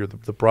 No, it's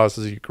the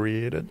process you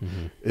created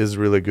is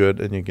really good,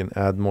 and you can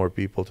add more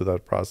people to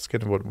that process.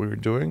 Kind of what we were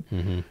doing.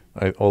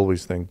 I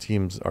always think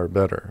teams are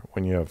better.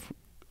 When you have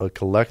a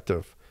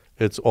collective,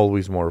 it's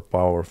always more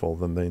powerful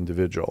than the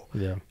individual.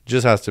 Yeah.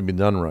 Just has to be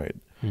done right.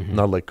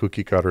 Not like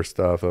cookie cutter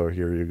stuff. Oh,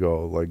 here you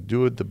go. Like,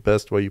 do it the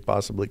best way you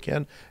possibly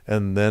can,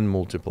 and then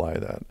multiply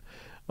that.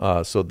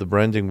 So the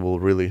branding will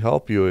really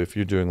help you if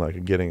you're doing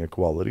like getting a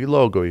quality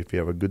logo, if you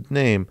have a good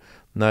name,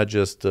 not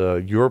just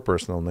your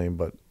personal name,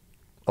 but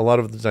a lot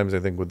of the times I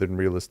think within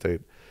real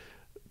estate,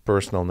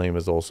 personal name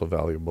is also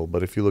valuable.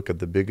 But if you look at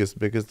the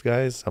biggest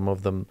guys, some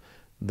of them,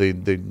 they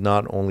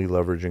not only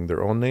leveraging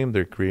their own name,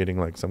 they're creating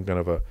like some kind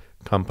of a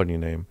company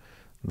name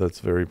that's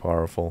very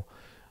powerful.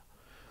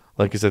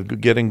 Like I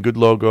said, getting good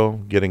logo,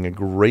 getting a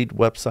great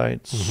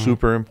website,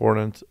 super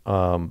important.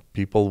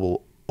 People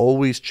will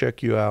always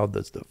check you out.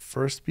 That's the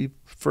first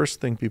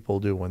thing people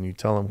do when you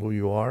tell them who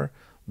you are.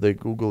 They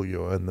Google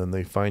you, and then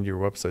they find your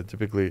website.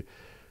 Typically,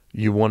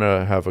 you want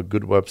to have a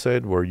good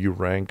website where you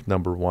rank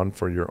 #1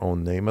 for your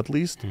own name at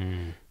least.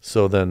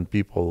 So then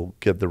people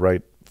get the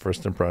right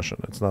first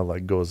impression. It's not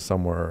like goes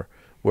somewhere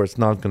where it's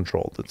not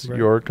controlled. It's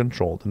your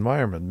controlled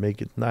environment.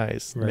 Make it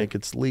nice, make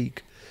it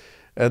sleek.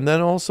 And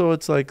then also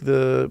it's like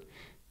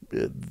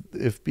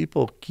if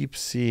people keep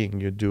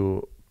seeing you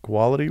do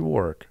quality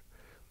work,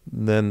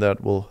 then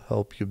that will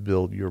help you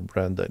build your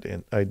brand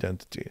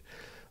identity.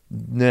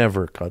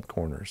 Never cut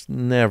corners.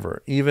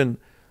 Never. Even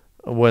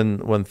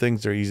when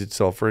things are easy to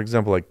sell. For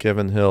example, like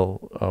Kevin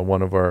Hill,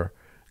 one of our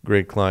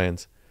great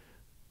clients,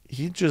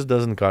 he just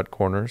doesn't cut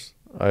corners.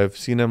 I've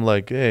seen him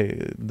like,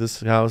 hey,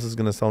 this house is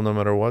going to sell no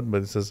matter what,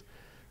 but he says,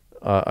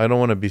 I don't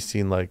want to be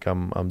seen like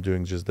I'm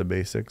doing just the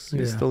basics.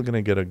 He's still going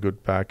to get a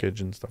good package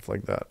and stuff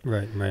like that.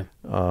 Right.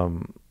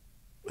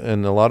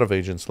 And a lot of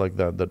agents like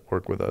that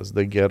work with us,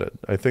 they get it.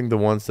 I think the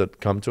ones that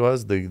come to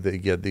us, they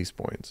get these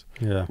points.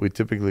 Yeah. We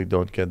typically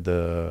don't get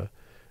the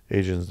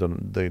agents,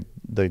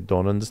 they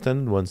don't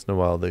understand. Once in a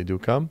while they do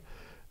come,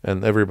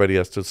 and everybody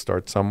has to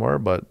start somewhere.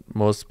 But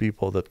most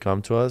people that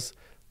come to us,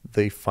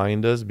 they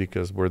find us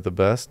because we're the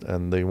best,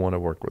 and they want to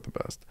work with the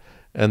best.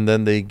 And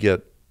then they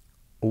get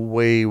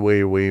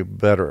way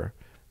better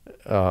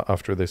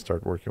after they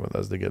start working with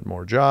us. They get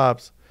more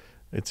jobs.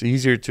 It's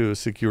easier to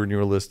secure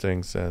new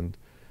listings, and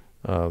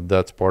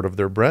that's part of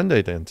their brand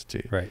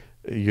identity. Right.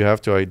 You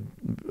have to,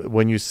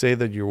 when you say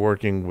that you're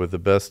working with the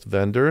best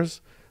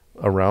vendors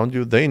around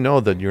you, they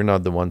know that you're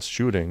not the ones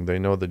shooting. They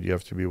know that you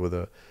have to be with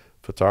a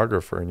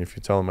photographer. And if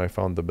you tell them I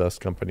found the best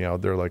company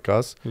out there like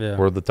us,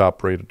 we're the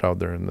top rated out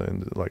there.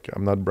 And like,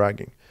 I'm not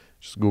bragging.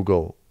 Just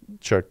Google,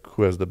 check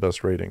who has the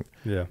best rating.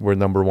 Yeah. We're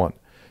 #1.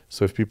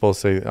 So if people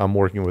say I'm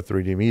working with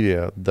 3D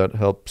media, that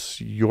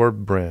helps your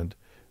brand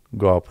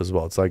go up as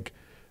well. It's like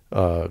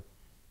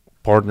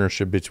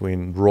partnership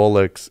between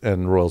Rolex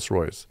and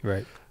Rolls-Royce.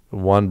 Right.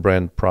 One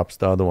brand props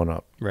the other one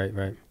up. Right.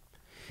 Right.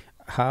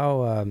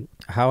 How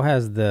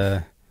has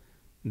the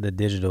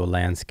digital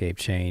landscape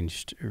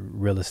changed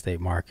real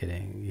estate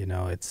marketing? You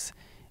know, it's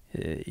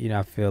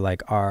I feel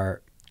like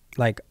are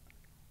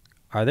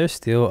there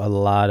still a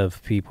lot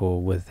of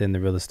people within the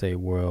real estate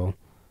world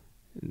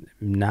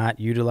not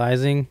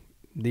utilizing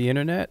the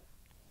internet,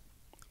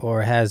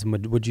 or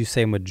would you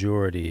say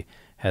majority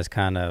has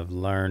kind of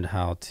learned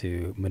how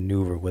to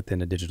maneuver within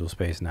the digital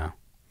space now?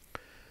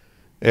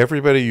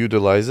 Everybody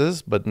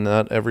utilizes, but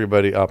not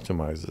everybody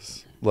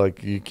optimizes.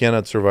 Like you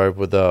cannot survive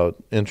without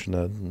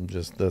internet.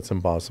 Just that's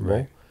impossible.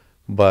 Right.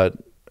 But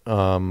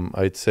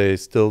I'd say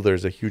still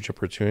there's a huge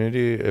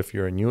opportunity. If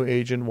you're a new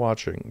agent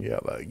watching, you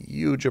have a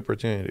huge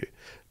opportunity.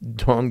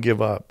 Don't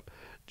give up.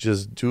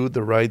 Just do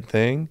the right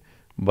thing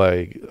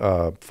by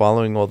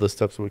following all the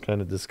steps we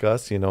kind of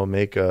discussed.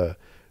 Make a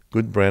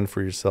good brand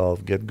for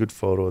yourself. Get good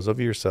photos of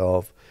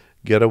yourself.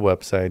 Get a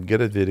website.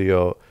 Get a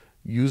video.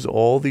 Use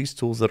all these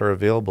tools that are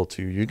available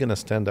to you. You're going to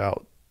stand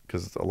out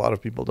because a lot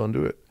of people don't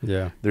do it.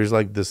 Yeah. There's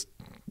like this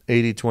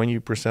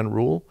 80-20%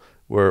 rule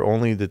where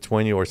only the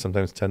 20 or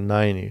sometimes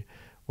 10-90,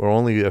 where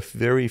only a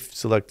very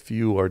select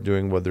few are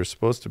doing what they're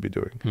supposed to be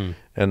doing.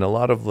 And a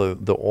lot of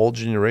the old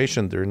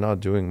generation, they're not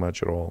doing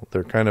much at all.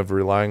 They're kind of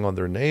relying on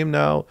their name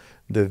now.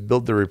 They've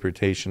built their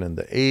reputation in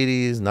the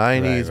 80s,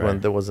 90s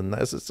when that wasn't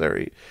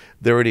necessary.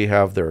 They already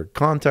have their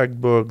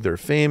contact book. They're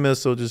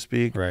famous, so to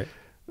speak. Right.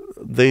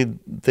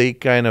 They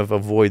kind of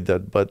avoid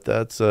that, but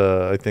that's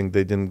I think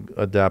they didn't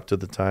adapt to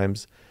the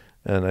times,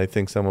 and I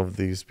think some of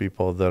these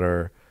people that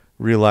are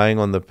relying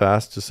on the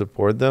past to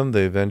support them,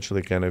 they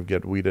eventually kind of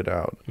get weeded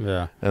out.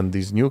 Yeah. And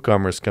these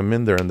newcomers come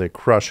in there and they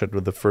crush it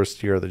with the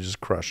first year. They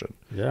just crush it.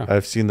 Yeah.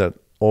 I've seen that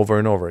over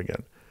and over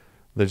again.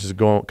 They just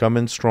come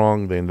in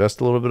strong. They invest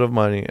a little bit of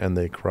money and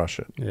they crush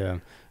it. Yeah.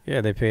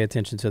 Yeah. They pay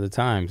attention to the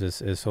times.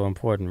 It's so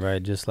important,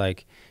 right? Just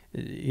like,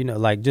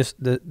 like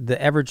just the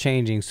ever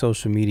changing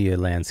social media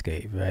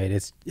landscape, right?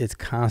 It's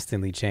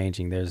constantly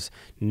changing. There's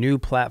new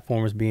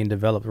platforms being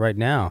developed right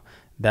now.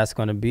 That's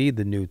going to be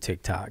the new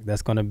TikTok.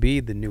 That's going to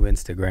be the new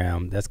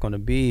Instagram. That's going to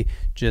be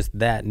just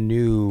that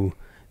new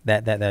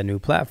that new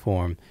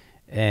platform.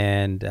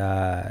 And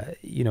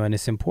and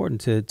it's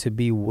important to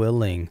be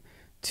willing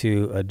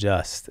to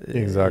adjust.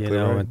 Exactly.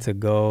 Right. And to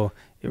go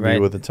right be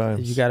with the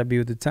times. You got to be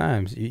with the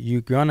times. You're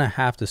gonna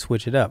have to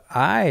switch it up.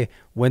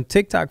 When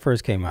TikTok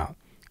first came out,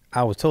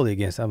 I was totally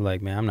against it. I'm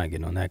like, man, I'm not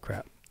getting on that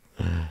crap.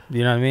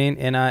 You know what I mean?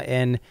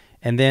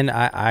 And then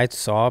I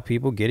saw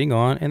people getting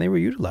on and they were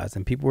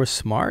utilizing. People were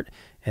smart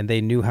and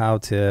they knew how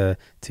to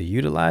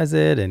utilize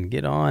it and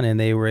get on, and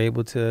they were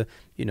able to,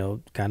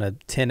 kind of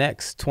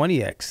 10x,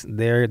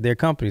 20x their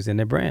companies and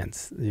their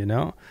brands,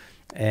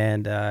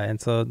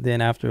 And so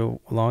then after a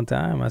long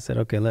time, I said,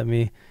 okay, let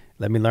me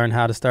learn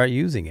how to start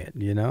using it,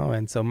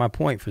 And so my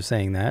point for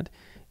saying that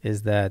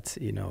is that,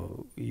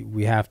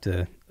 we have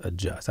to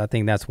adjust. I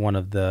think that's one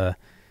of the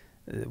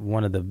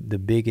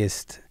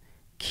biggest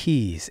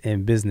keys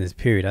in business,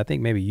 period. I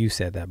think maybe you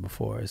said that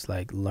before. It's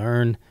like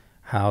learn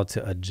how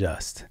to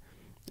adjust,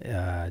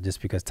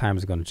 just because time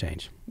is going to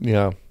change.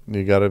 Yeah,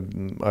 you gotta.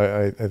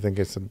 I think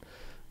I said,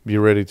 be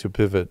ready to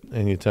pivot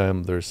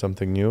anytime there's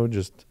something new.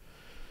 Just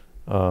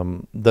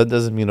that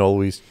doesn't mean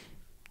always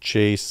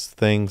chase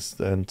things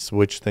and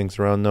switch things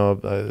around. No,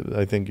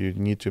 I think you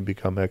need to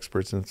become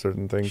experts in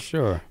certain things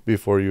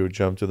before you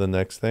jump to the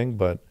next thing.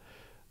 But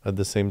at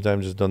the same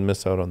time, just don't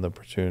miss out on the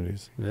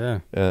opportunities.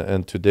 Yeah.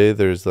 And today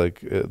there's like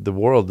the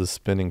world is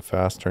spinning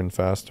faster and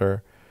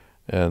faster.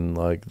 And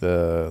like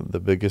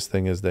the biggest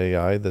thing is the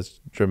AI that's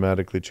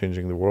dramatically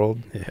changing the world.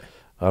 Yeah.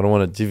 I don't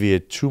want to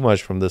deviate too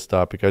much from this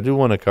topic. I do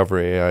want to cover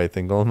AI, I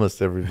think, almost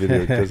every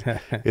video because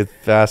it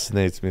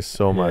fascinates me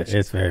so much.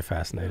 It's very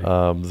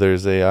fascinating.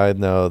 There's AI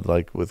now,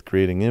 like with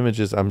creating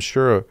images. I'm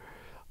sure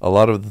a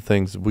lot of the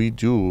things we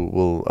do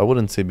will, I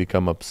wouldn't say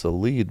become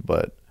obsolete,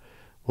 but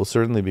will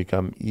certainly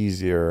become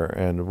easier.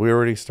 And we're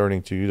already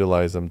starting to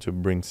utilize them to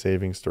bring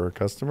savings to our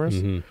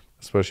customers,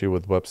 especially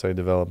with website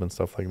development,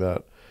 stuff like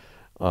that.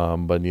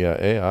 But yeah,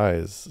 AI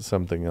is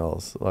something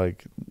else.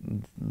 Like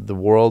the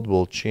world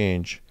will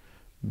change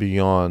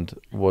beyond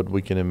what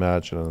we can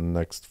imagine in the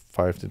next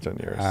 5 to 10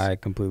 years. I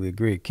completely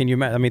agree. Can you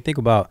imagine? I mean, think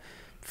about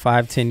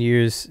 5-10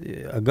 years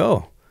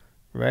ago,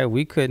 right?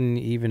 We couldn't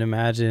even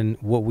imagine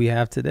what we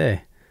have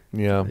today.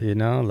 Yeah.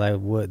 Like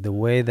what the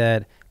way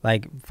that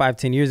like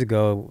 5-10 years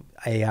ago,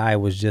 AI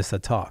was just a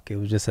talk. It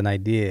was just an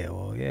idea.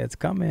 Well, yeah, it's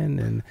coming,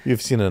 and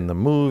you've seen it in the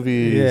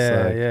movies.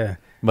 Yeah.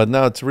 But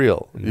now it's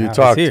real. You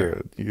talk to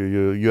it.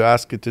 You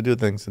ask it to do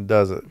things and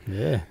does it.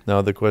 Yeah.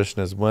 Now the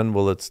question is, when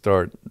will it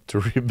start to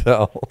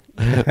rebel,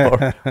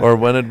 or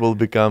when it will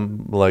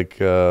become like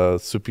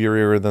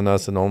superior than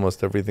us in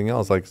almost everything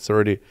else? Like it's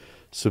already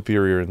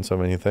superior in so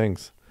many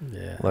things.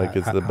 Yeah. Like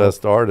it's the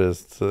best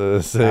artist.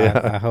 So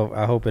yeah.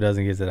 I hope it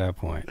doesn't get to that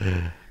point.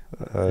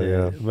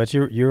 Yeah. But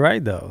you're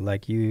right though.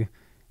 Like you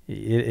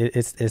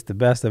it's the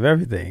best of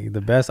everything.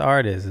 The best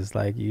art is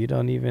like you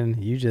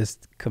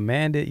just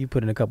command it. You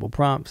put in a couple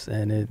prompts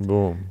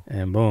boom,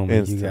 and boom,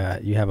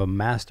 instant. you have a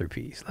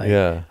masterpiece. Like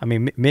Yeah, I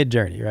mean, Mid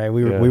Journey, right?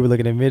 We yeah. were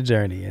looking at Mid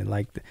Journey and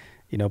like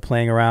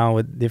playing around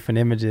with different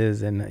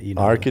images and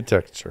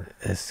Architecture.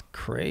 it's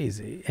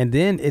crazy. And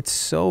then it's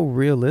so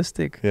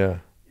realistic. Yeah,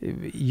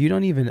 You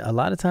don't even a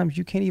lot of times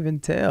you can't even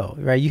tell,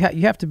 right? You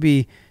have to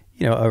be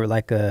or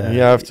like a you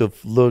have to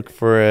look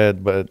for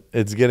it, but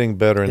it's getting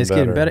better and it's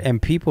better. getting better,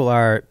 and people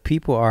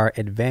are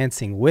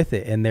advancing with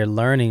it, and they're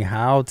learning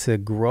how to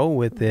grow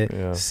with it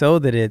Yeah. so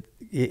that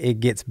it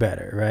gets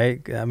better,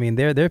 right? I mean,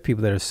 there are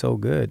people that are so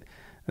good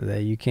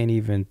that you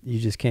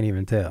just can't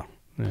even tell,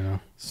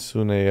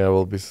 Soon AI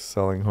will be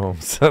selling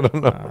homes. I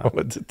don't know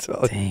what to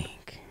tell you.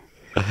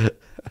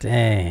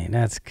 Dang,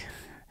 that's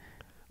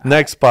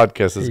Next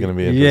podcast is going to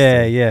be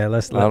interesting. yeah.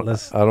 Let's I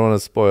don't want to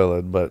spoil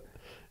it, but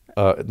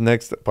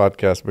next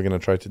podcast we're going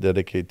to try to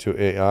dedicate to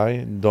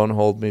AI. Don't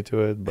hold me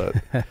to it, but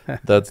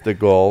that's the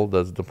goal.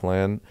 That's the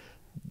plan.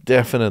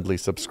 Definitely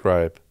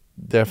subscribe.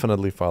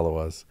 Definitely follow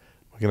us.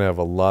 We're going to have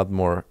a lot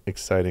more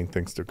exciting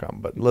things to come.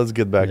 But let's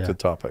get back to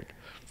topic.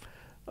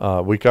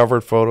 We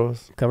covered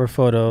photos.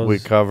 We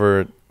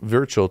covered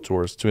virtual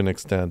tours to an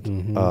extent.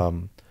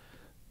 Mm-hmm.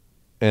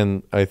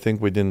 And I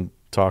think we didn't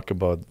talk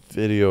about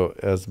video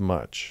as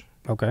much.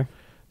 Okay.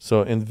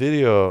 So in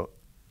video,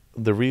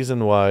 the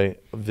reason why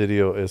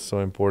video is so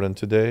important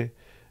today,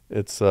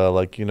 it's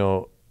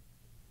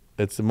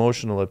it's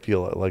emotional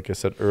appeal, like I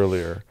said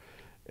earlier.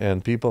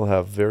 And people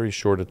have very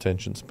short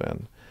attention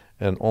span.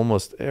 And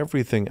almost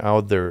everything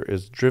out there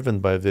is driven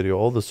by video.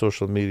 All the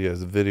social media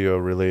is video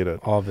related.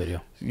 All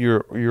video.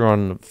 You're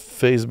on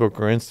Facebook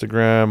or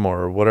Instagram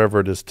or whatever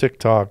it is,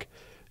 TikTok.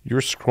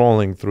 You're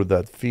scrolling through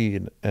that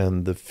feed,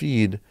 and the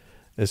feed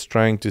is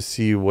trying to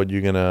see what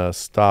you're going to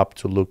stop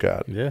to look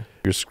at. Yeah.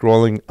 You're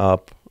scrolling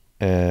up,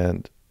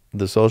 and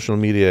the social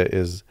media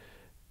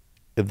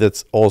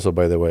that's also,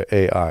 by the way,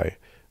 AI.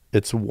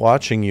 It's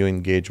watching you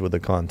engage with the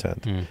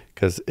content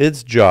because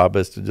its job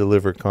is to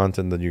deliver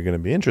content that you're going to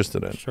be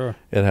interested in. Sure.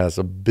 It has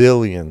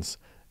billions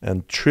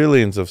and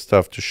trillions of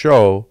stuff to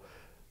show,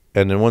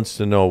 and it wants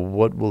to know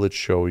what will it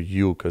show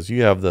you, because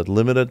you have that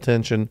limited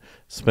attention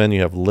span,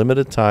 you have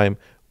limited time.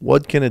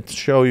 What can it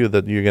show you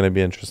that you're going to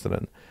be interested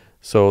in?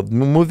 So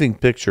moving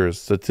pictures,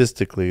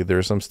 statistically, there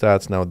are some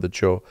stats now that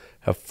show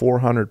have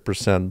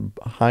 400%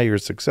 higher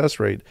success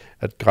rate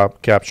at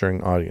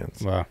capturing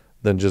audience. Wow.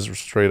 Than just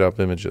straight up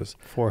images.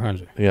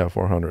 400. Yeah,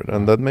 400.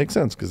 And that makes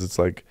sense because it's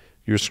like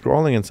you're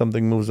scrolling and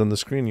something moves on the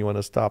screen. You want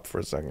to stop for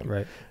a second.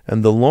 Right.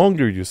 And the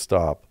longer you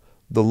stop,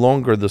 the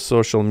longer the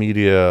social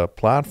media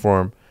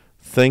platform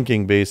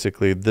thinking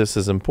basically this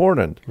is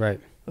important. Right.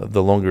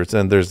 The longer it's,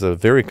 and there's a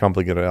very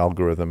complicated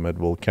algorithm. It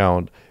will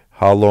count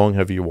how long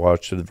have you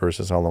watched it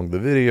versus how long the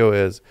video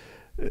is.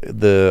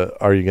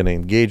 Are you going to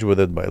engage with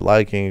it by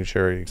liking,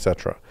 sharing,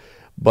 etc.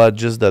 But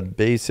just that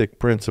basic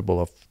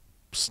principle of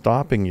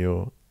stopping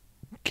you,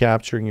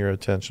 capturing your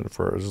attention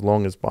for as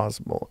long as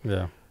possible.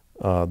 Yeah.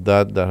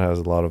 That has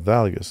a lot of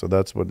value. So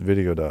that's what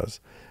video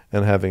does.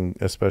 And having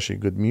especially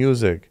good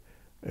music,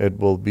 it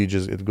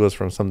goes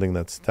from something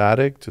that's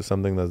static to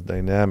something that's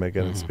dynamic,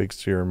 and it speaks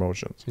to your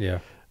emotions. Yeah.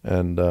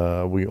 And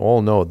we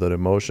all know that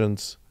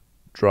emotions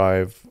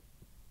drive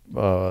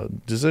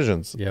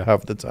decisions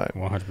half the time.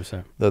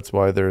 100%. That's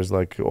why there's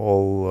like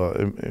all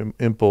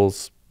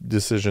impulse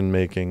decision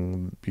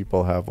making.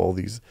 People have all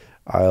these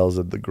aisles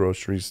at the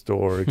grocery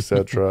store,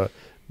 etc.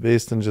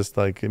 based on just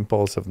like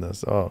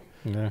impulsiveness.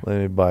 Let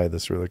me buy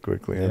this really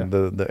quickly. And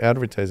the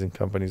advertising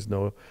companies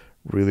know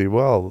really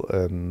well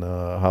and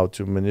how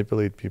to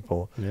manipulate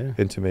people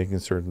into making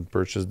certain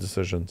purchase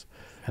decisions.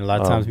 And a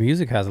lot of times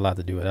music has a lot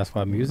to do with it. That's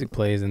why music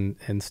plays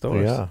in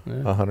stores. Yeah,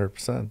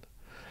 100%.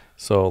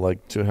 So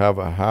like to have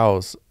a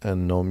house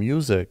and no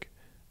music,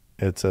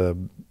 it's a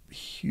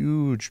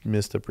huge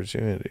missed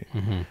opportunity.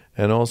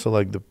 And also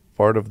like the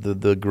part of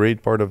the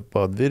great part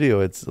about video,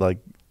 it's like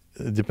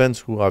it depends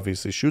who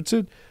obviously shoots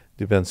it,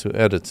 depends who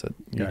edits it.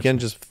 You can't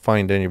just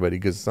find anybody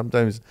because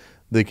sometimes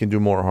they can do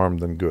more harm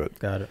than good.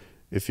 Got it.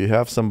 If you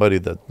have somebody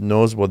that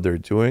knows what they're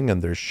doing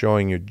and they're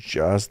showing you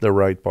just the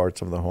right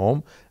parts of the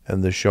home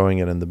and they're showing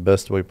it in the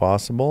best way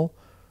possible,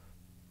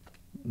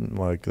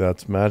 like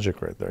that's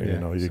magic right there.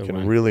 You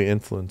can really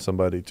influence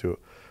somebody to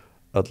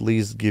at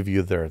least give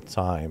you their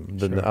time.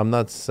 Sure. I'm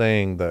not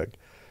saying that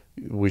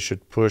we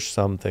should push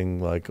something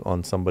like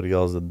on somebody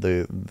else that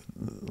they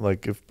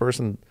like. If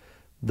person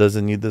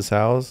doesn't need this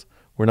house,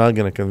 we're not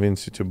going to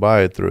convince you to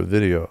buy it through a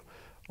video.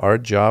 Our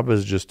job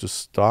is just to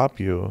stop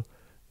you,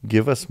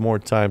 give us more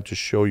time to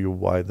show you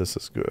why this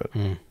is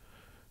good,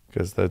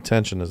 because the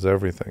attention is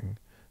everything.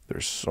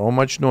 There's so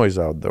much noise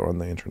out there on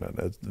the internet.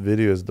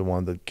 Video is the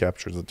one that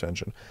captures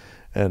attention.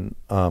 And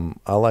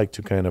I like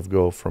to kind of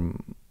go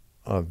from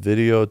a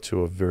video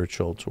to a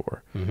virtual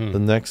tour. The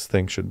next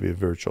thing should be a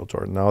virtual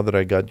tour. Now that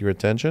I got your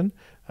attention,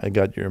 I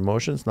got your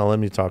emotions, now let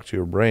me talk to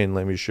your brain.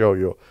 Let me show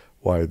you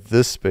why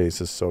this space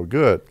is so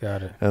good.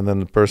 Got it. And then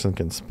the person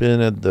can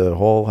spin it, the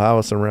whole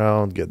house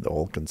around, get the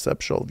whole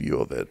conceptual view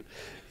of it.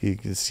 He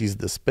sees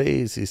the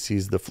space, he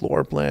sees the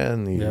floor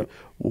plan, he Yep.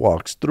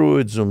 walks through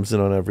it, zooms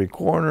in on every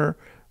corner.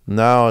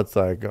 Now it's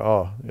like,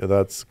 oh, yeah,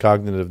 that's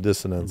cognitive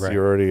dissonance. Right.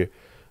 You're already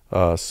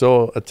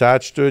so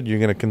attached to it, you're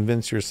going to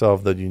convince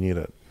yourself that you need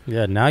it.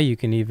 Yeah. Now you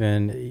can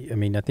even, I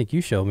mean, I think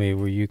you showed me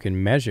where you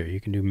can measure, you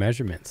can do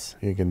measurements.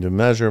 You can do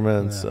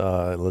measurements.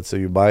 Yeah. Let's say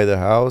you buy the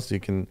house, you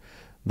can,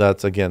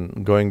 that's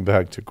again, going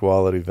back to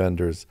quality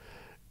vendors.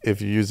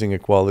 If you're using a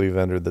quality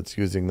vendor that's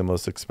using the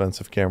most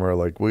expensive camera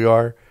like we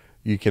are,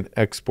 you can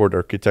export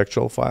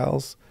architectural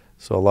files.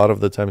 So a lot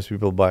of the times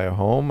people buy a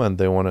home and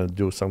they want to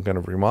do some kind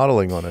of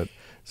remodeling on it.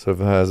 So if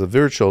it has a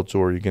virtual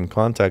tour, you can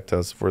contact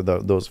us for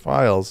those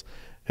files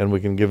and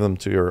we can give them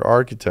to your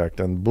architect,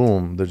 and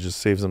boom, that just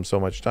saves them so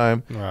much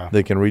time. Wow.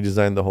 They can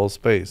redesign the whole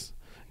space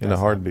in a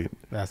That's heartbeat.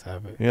 That's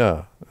epic.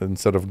 Yeah,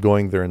 instead of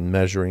going there and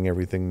measuring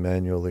everything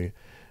manually.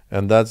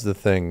 And that's the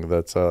thing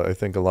that's I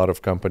think a lot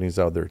of companies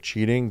out there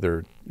cheating.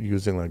 They're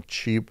using like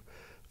cheap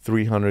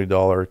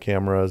 $300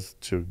 cameras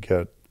to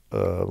get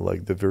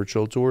like the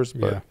virtual tours,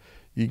 but Yeah.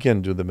 you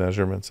can do the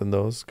measurements in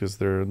those because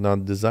they're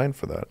not designed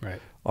for that.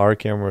 Right. Our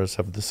cameras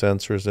have the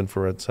sensors,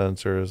 infrared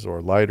sensors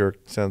or LiDAR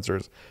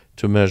sensors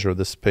to measure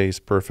the space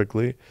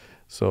perfectly.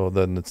 So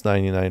then it's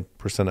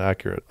 99%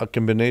 accurate. A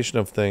combination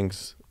of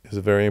things is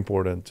very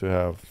important to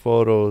have: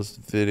 photos,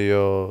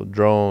 video,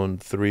 drone,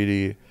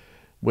 3D.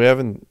 We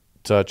haven't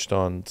touched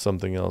on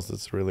something else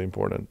that's really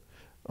important.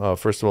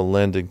 First of all,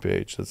 landing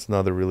page. That's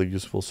another really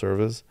useful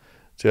service.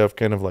 To have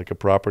kind of like a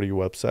property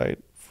website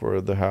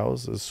for the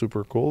house is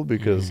super cool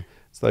because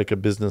it's like a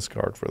business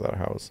card for that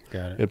house.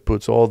 Got it. It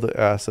puts all the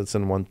assets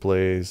in one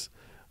place.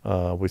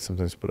 We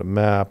sometimes put a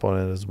map on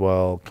it as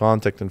well,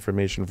 contact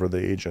information for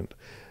the agent.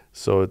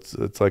 So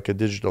it's like a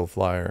digital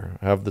flyer.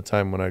 Half the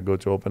time when I go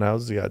to open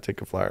houses, yeah, I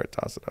take a flyer,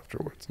 toss it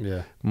afterwards.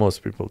 Yeah.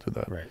 Most people do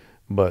that. Right.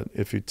 But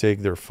if you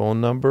take their phone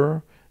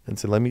number and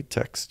say, let me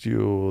text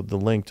you the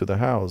link to the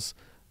house,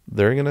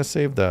 they're going to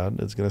save that.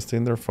 It's going to stay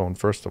in their phone,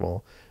 first of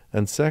all.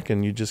 And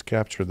second, you just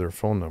capture their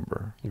phone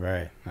number.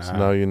 Right. So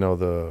now you know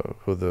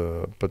who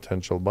the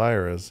potential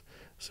buyer is.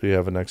 So you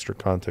have an extra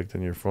contact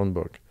in your phone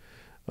book.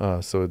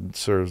 So it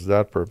serves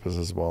that purpose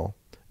as well.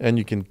 And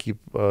you can keep,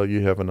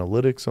 you have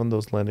analytics on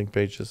those landing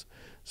pages.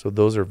 So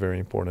those are very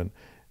important.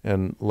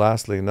 And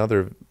lastly,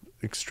 another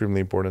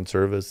extremely important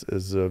service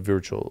is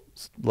virtual,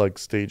 like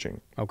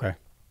staging. Okay.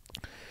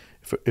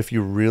 If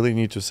you really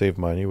need to save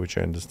money, which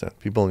I understand,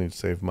 people need to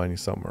save money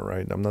somewhere,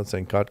 right? I'm not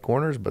saying cut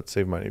corners, but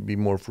save money. Be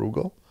more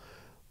frugal.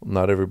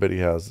 Not everybody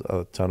has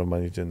a ton of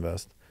money to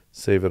invest.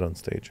 Save it on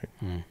staging.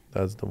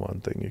 That's the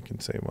one thing you can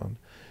save on.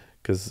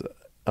 Because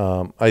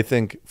I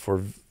think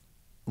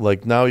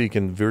like now you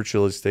can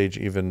virtually stage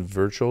even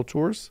virtual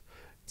tours.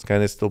 It's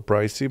kind of still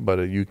pricey, but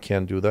you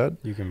can do that.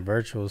 You can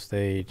virtual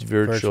stage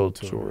Virtual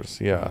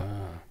tours, yeah.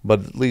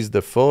 But at least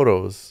the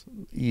photos,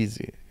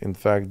 easy. In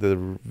fact,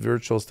 the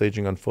virtual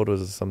staging on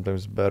photos is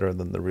sometimes better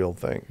than the real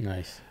thing.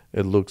 Nice.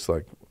 It looks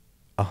like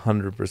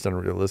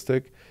 100%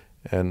 realistic.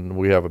 And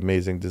we have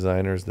amazing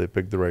designers. They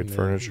pick the right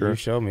furniture. You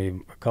showed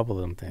me a couple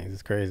of them things.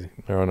 It's crazy.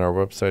 They're on our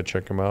website.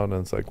 Check them out. And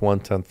it's like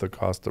 1/10 the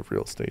cost of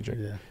real staging.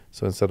 Yeah.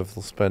 So instead of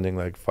spending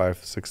like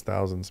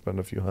 5,000-6,000, spend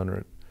a few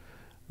hundred.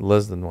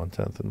 Less than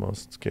 1/10 in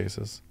most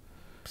cases.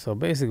 So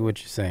basically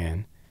what you're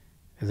saying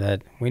is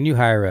that when you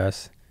hire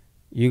us,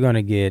 you're going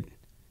to get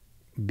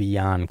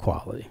beyond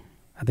quality.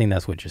 I think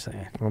that's what you're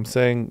saying. I'm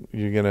saying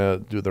you're going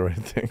to do the right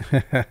thing.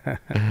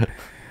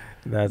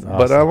 That's awesome.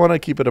 But I want to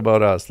keep it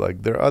about us.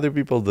 Like, there are other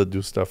people that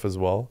do stuff as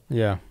well.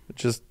 Yeah.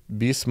 Just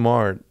be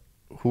smart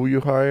who you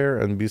hire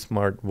and be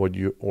smart what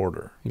you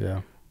order.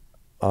 Yeah.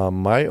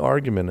 My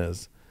argument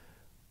is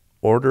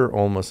order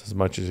almost as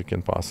much as you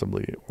can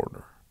possibly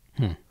order.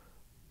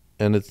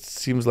 And it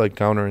seems like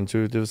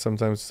counterintuitive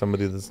sometimes to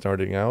somebody that's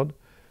starting out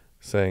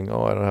saying,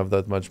 oh, I don't have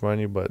that much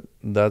money, but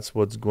that's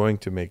what's going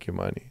to make you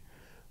money.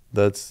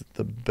 That's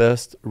the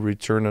best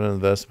return on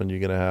investment you're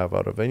going to have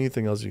out of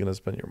anything else you're going to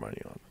spend your money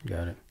on.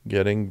 Got it.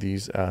 Getting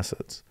these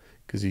assets,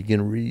 because you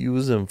can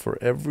reuse them for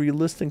every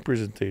listing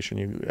presentation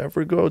you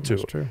ever go to.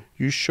 That's true.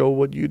 You show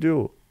what you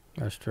do.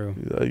 That's true.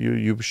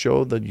 You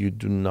show that you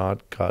do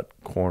not cut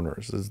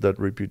corners. It's that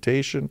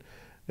reputation.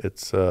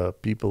 It's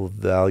people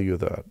value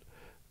that.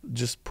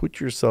 Just put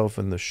yourself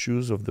in the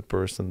shoes of the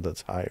person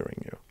that's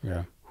hiring you.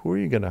 Yeah. Who are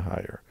you going to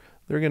hire?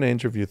 They're going to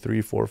interview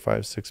 3, 4,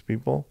 5, 6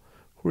 people.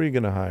 Who are you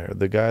going to hire?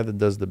 The guy that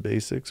does the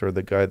basics or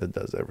the guy that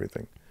does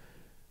everything?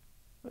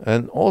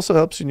 And also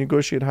helps you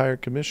negotiate higher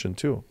commission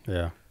too.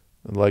 Yeah.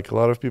 Like a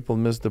lot of people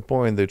miss the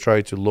point. They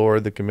try to lower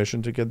the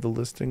commission to get the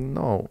listing.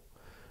 No.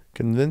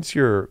 Convince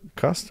your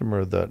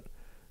customer that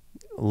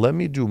let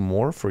me do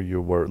more for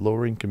you where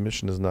lowering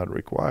commission is not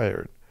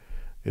required.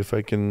 If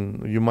I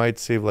can, you might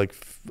save like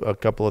a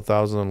couple of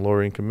thousand on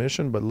lowering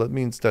commission, but let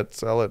me instead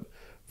sell it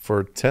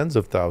for tens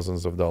of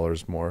thousands of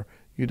dollars more.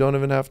 You don't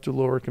even have to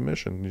lower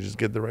commission. You just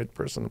get the right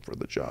person for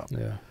the job.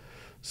 Yeah.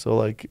 So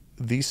like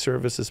these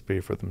services pay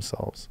for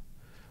themselves.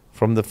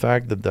 From the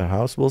fact that the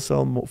house will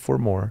sell for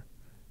more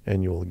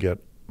and you will get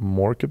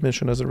more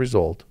commission as a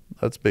result.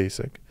 That's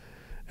basic.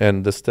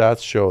 And the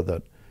stats show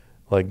that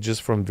like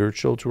just from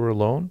virtual tour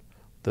alone,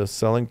 the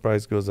selling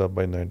price goes up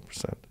by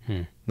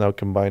 9%. Now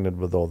combine it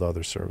with all the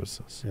other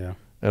services. Yeah.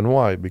 And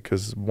why?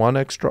 Because one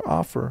extra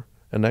offer,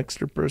 an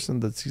extra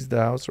person that sees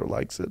the house or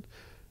likes it,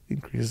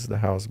 increases the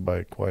house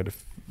by quite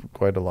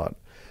a lot.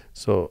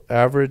 So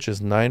average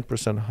is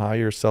 9%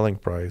 higher selling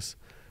price.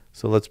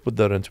 So let's put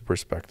that into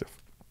perspective.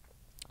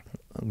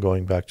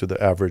 Going back to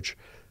the average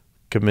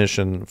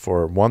commission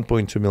for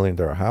 $1.2 million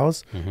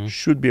house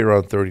should be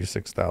around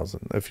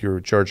 $36,000 if you're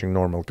charging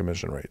normal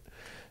commission rate.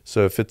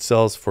 So if it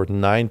sells for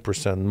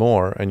 9%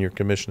 more and your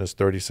commission is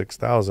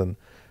 $36,000,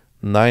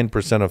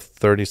 9% of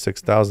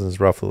 36,000 is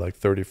roughly like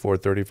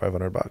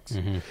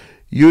 $3,500.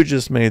 You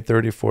just made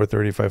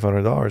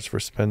 $3,500 for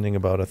spending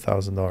about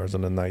 $1,000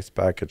 on a nice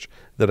package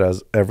that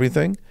has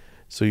everything.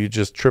 So you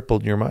just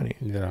tripled your money.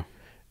 Yeah.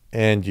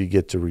 And you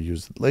get to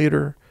reuse it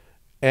later.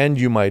 And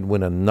you might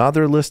win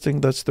another listing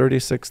that's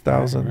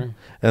 $36,000. Right.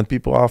 And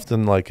people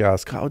often like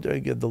ask, how do I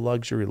get the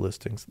luxury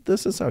listings?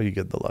 This is how you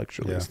get the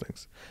luxury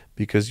listings.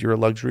 Because you're a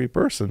luxury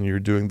person. You're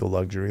doing the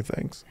luxury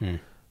things.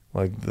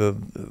 Like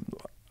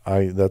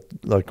that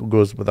like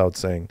goes without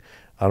saying.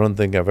 I don't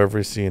think I've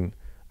ever seen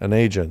an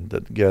agent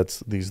that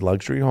gets these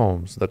luxury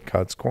homes that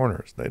cuts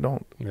corners. They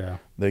don't. Yeah.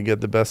 They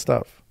get the best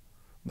stuff.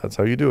 That's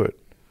how you do it.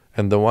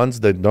 And the ones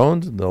that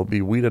don't, they'll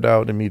be weeded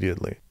out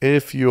immediately.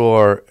 If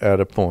you're at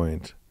a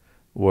point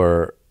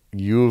where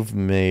you've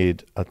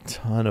made a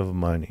ton of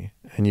money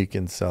and you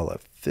can sell a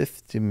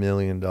 $50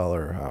 million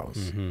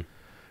house,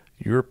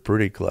 you're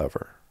pretty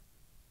clever,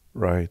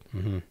 right?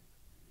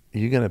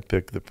 You're going to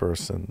pick the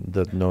person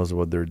that knows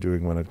what they're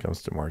doing when it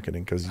comes to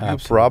marketing, because you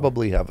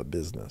probably have a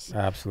business.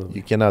 Absolutely.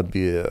 You cannot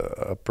be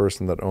a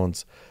person that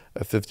owns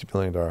a $50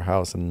 million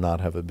house and not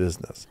have a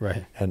business.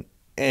 Right. And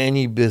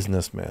any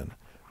businessman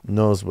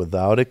knows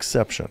without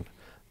exception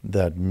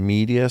that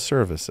media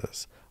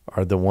services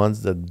are the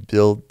ones that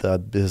build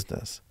that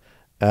business.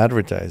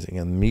 Advertising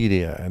and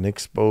media and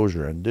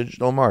exposure and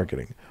digital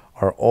marketing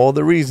are all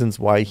the reasons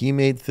why he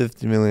made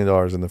 $50 million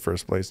in the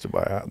first place to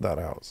buy that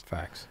house.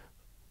 Facts.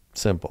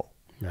 Simple.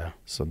 Yeah.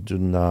 So do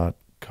not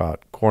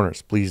cut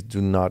corners. Please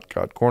do not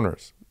cut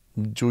corners.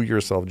 Do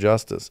yourself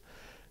justice.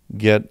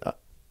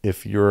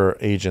 If you're an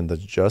agent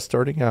that's just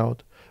starting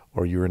out,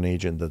 or you're an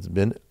agent that's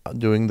been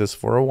doing this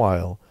for a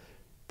while,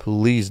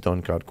 please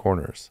don't cut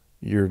corners.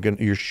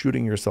 You're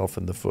shooting yourself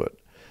in the foot.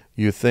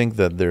 You think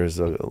that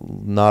there's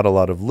not a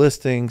lot of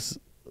listings.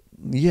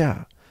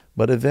 Yeah,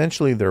 but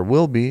eventually there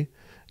will be,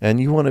 and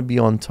you want to be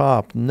on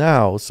top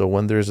now, so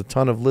when there's a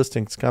ton of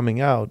listings coming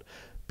out,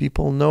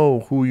 people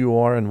know who you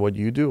are and what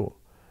you do.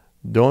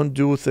 Don't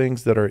do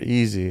things that are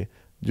easy.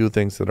 Do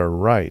things that are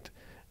right.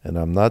 And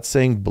I'm not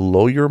saying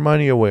blow your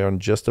money away on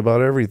just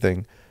about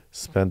everything.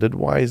 Spend it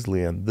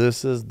wisely, and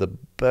this is the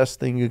best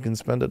thing you can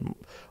spend it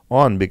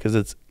on, because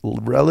it's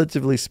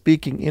relatively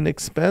speaking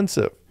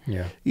inexpensive.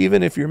 Yeah.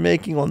 Even if you're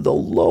making on the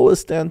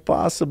lowest end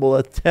possible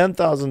a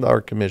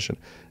 $10,000 commission.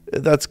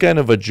 That's kind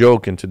of a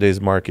joke in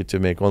today's market to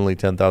make only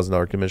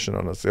 $10,000 commission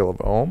on a sale of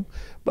a home.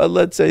 But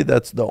let's say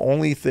that's the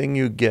only thing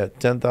you get,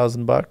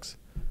 $10,000.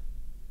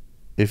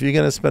 If you're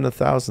gonna spend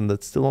 $1,000,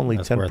 that's still only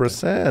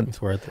 10%.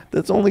 It's worth it.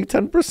 That's only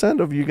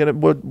 10% of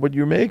what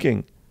you're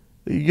making.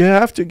 You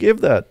have to give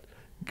that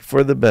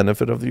for the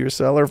benefit of your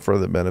seller, for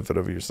the benefit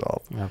of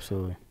yourself.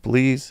 Absolutely.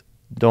 Please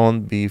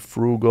don't be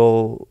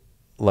frugal.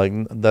 Like,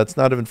 that's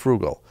not even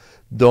frugal.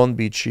 Don't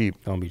be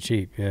cheap. Don't be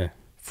cheap. Yeah.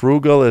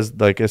 Frugal is,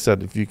 like I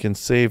said, if you can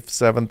save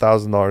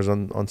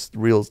 $7,000 on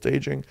real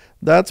staging,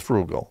 that's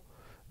frugal.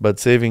 But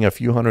saving a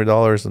few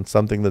 $100s on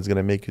something that's going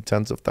to make you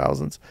tens of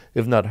thousands,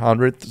 if not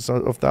hundreds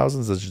of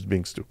thousands, is just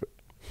being stupid.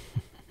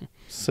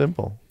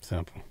 Simple.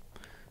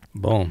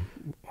 Boom.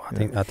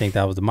 I think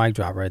that was the mic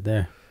drop right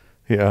there.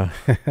 Yeah.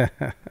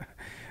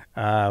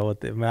 Well,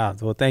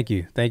 thank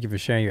you. Thank you for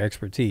sharing your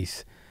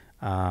expertise.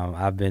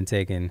 I've been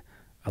taking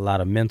a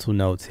lot of mental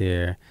notes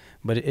here,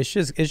 but it's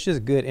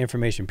just good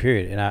information,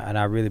 period. And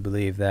I really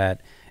believe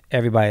that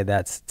everybody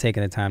that's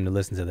taking the time to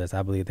listen to this,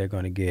 I believe they're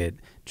going to get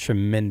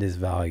tremendous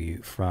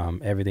value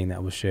from everything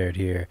that was shared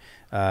here.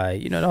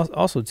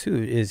 Also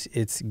too,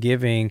 it's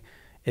giving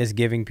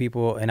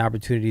people an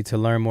opportunity to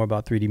learn more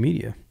about 3D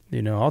media,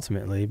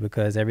 ultimately,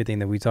 because everything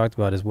that we talked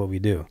about is what we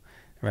do.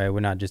 Right,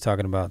 we're not just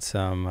talking about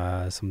some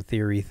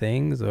theory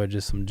things or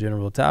just some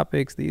general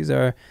topics. These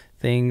are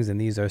things and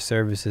these are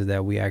services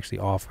that we actually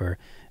offer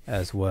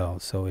as well.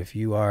 So if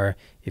you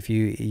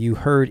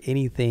heard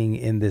anything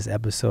in this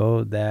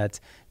episode that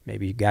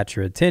maybe got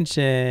your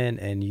attention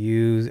and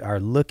you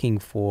are looking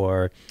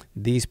for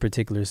these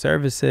particular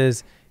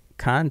services,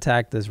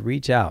 contact us.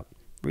 Reach out,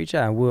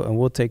 and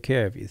we'll take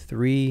care of you.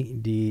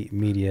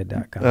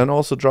 3dmedia.com. And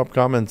also drop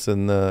comments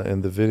in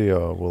the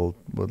video. We'll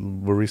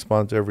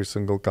respond to every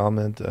single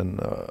comment, and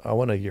I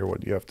want to hear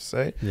what you have to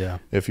say. Yeah.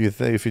 If you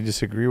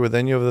disagree with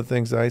any of the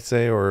things I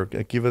say, or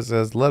Akiva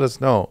says, let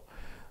us know.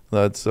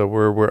 That's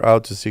we're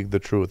out to seek the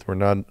truth. We're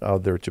not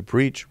out there to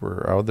preach.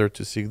 We're out there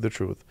to seek the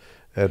truth.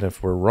 And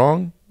if we're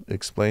wrong,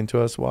 explain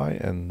to us why.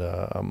 And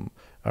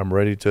I'm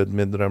ready to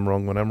admit that I'm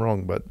wrong when I'm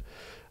wrong. But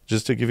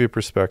just to give you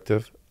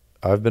perspective,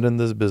 I've been in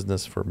this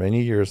business for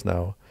many years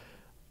now.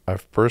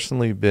 I've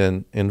personally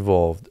been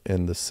involved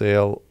in the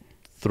sale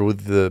through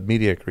the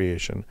media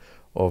creation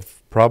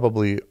of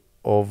probably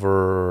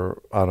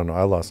over, I don't know,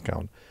 I lost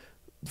count,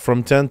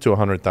 from 10 to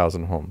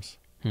 100,000 homes,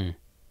 Hmm.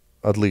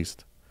 at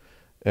least.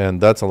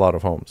 And that's a lot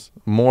of homes,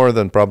 more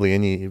than probably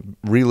any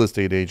real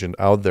estate agent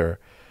out there,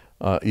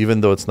 even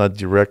though it's not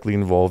directly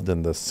involved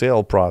in the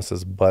sale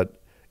process,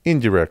 but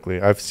indirectly.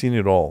 I've seen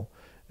it all.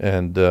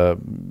 And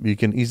you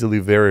can easily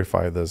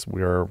verify this.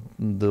 We are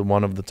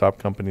one of the top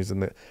companies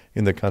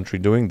in the country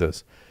doing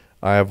this.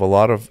 I have a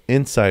lot of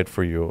insight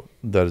for you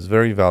that is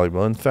very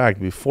valuable. In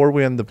fact, before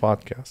we end the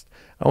podcast,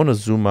 I want to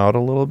zoom out a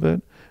little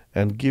bit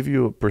and give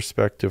you a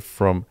perspective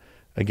from,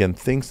 again,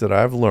 things that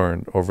I've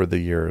learned over the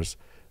years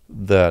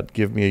that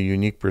give me a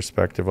unique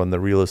perspective on the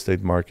real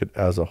estate market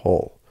as a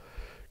whole.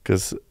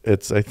 Because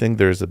I think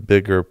there's a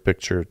bigger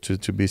picture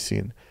to be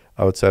seen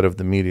outside of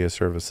the media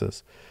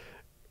services.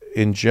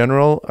 In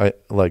general,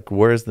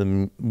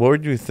 where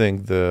do you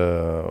think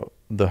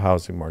the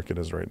housing market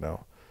is right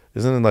now?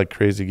 Isn't it like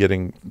crazy?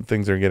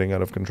 Things are getting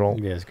out of control.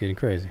 Yeah, it's getting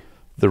crazy.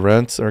 The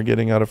rents are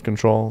getting out of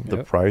control. The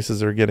Yep.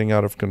 prices are getting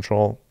out of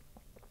control.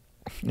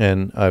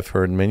 And I've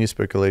heard many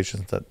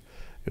speculations that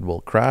it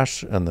will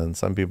crash. And then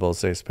some people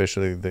say,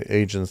 especially the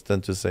agents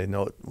tend to say,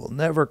 no, it will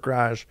never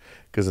crash.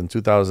 Because in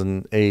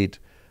 2008,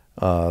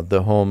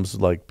 the homes,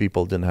 like,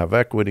 people didn't have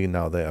equity.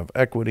 Now they have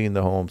equity in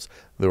the homes.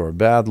 There were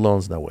bad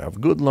loans. Now we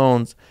have good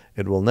loans.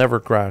 It will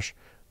never crash.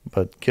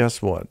 But guess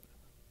what?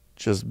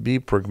 Just be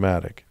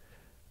pragmatic.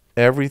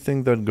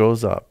 Everything that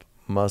goes up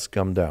must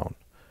come down.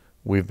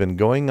 We've been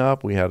going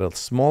up. We had a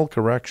small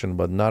correction,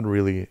 but not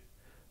really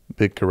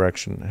big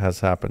correction has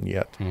happened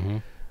yet. Mm-hmm.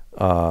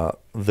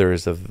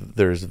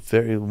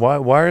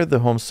 Why are the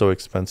homes so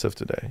expensive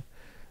today?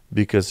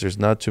 Because there's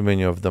not too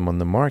many of them on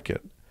the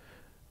market.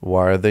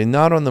 Why are they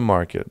not on the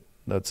market?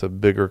 That's a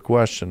bigger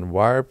question.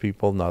 Why are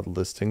people not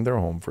listing their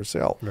home for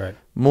sale? Right.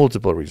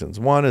 Multiple reasons.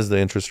 One is the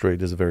interest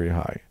rate is very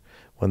high.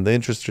 When the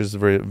interest rate is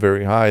very,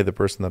 very high, the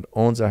person that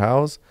owns a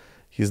house,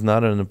 he's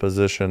not in a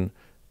position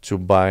to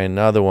buy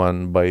another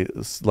one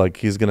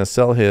he's going to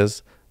sell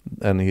his,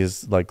 and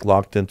he's like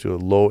locked into a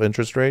low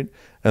interest rate,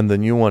 and the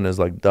new one is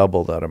like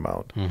double that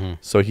amount. Mm-hmm.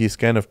 So he's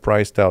kind of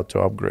priced out to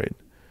upgrade.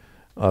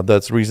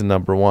 That's reason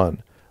number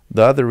one.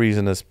 The other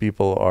reason is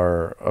people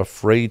are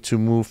afraid to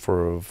move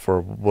for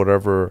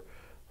whatever,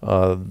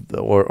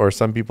 or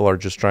some people are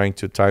just trying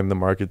to time the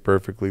market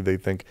perfectly. They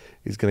think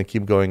it's going to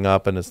keep going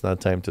up and it's not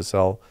time to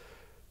sell.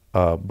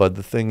 But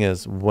the thing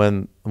is,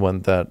 when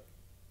that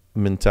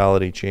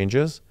mentality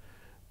changes,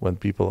 when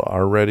people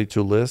are ready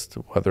to list,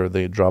 whether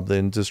they drop the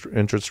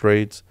interest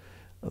rates,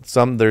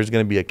 there's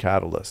going to be a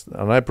catalyst.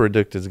 And I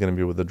predict it's going to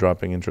be with the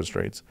dropping interest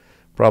rates,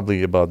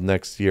 probably about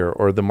next year,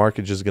 or the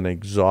market just going to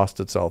exhaust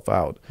itself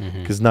out because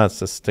Mm-hmm. it's not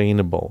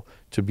sustainable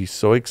to be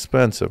so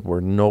expensive where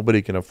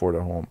nobody can afford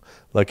a home.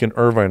 Like in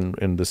Irvine,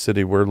 in the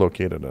city we're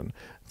located in,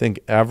 I think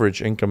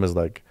average income is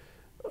like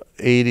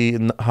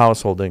 80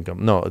 household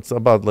income. No, it's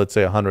about, let's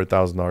say,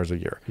 $100,000 a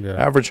year. Yeah.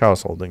 Average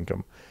household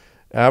income.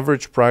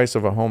 Average price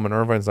of a home in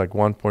Irvine is like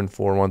 1.4,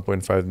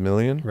 1.5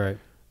 million. Right.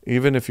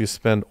 Even if you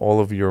spend all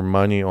of your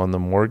money on the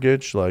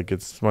mortgage, like,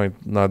 it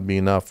might not be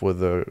enough with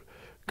the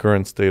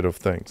current state of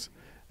things.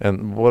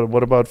 And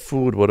what about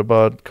food? What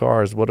about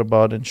cars? What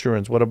about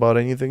insurance? What about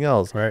anything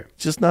else? Right.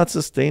 It's just not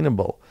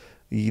sustainable.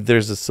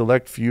 There's a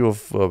select few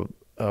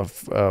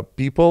of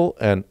people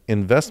and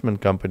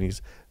investment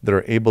companies that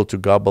are able to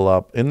gobble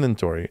up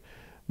inventory,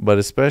 but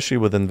especially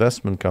with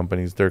investment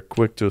companies, they're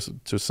quick to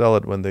sell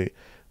it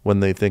when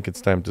they think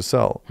it's time to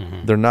sell.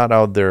 Mm-hmm. They're not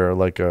out there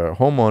like a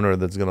homeowner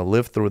that's going to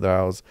live through the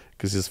house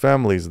because his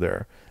family's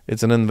there.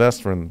 It's an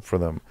investment for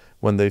them.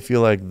 When they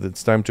feel like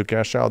it's time to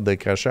cash out, they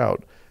cash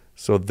out.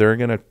 So they're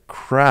going to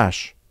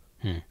crash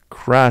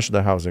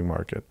the housing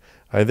market.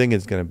 I think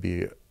it's going to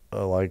be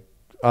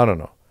I don't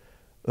know.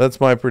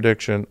 That's my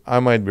prediction. I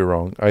might be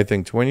wrong. I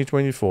think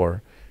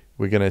 2024,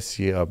 we're going to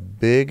see a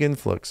big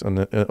influx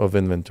of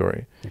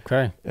inventory.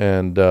 Okay.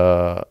 And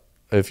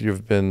if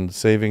you've been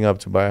saving up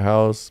to buy a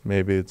house,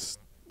 maybe it's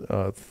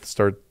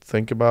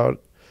think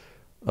about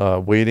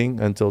waiting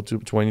until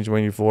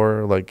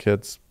 2024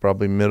 hits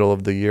probably middle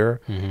of the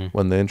year, Mm-hmm.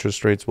 when the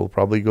interest rates will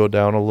probably go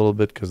down a little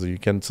bit because you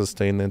can't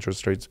sustain the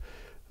interest rates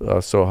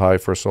so high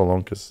for so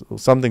long, because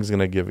something's going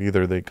to give.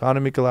 Either the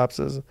economy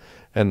collapses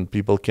and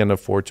people can't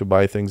afford to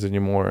buy things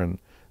anymore, and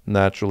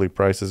naturally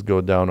prices go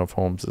down of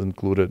homes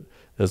included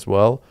as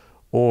well,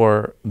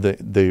 or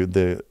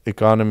the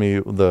economy,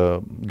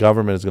 the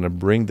government is going to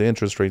bring the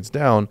interest rates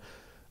down,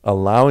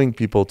 allowing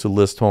people to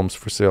list homes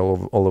for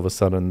sale all of a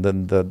sudden.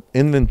 Then the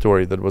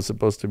inventory that was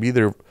supposed to be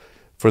there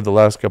for the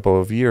last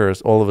couple of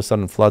years all of a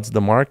sudden floods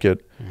the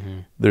market. Mm-hmm.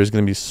 There's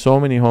going to be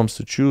so many homes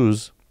to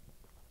choose,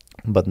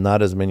 but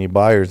not as many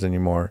buyers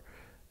anymore.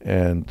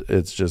 And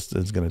it's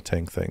going to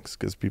tank things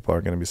because people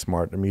are going to be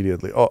smart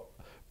immediately. Oh,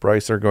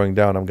 prices are going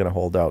down, I'm going to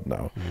hold out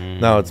now.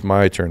 Now it's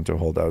my turn to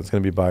hold out. It's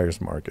going to be buyer's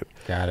market.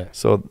 Got it.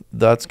 So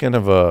that's kind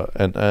of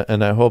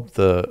and I hope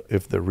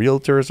if the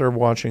realtors are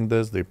watching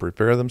this, they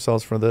prepare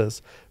themselves for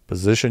this,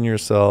 position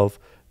yourself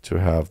to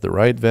have the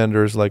right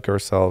vendors like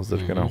ourselves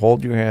that are going to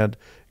hold your hand,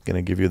 going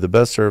to give you the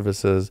best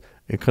services,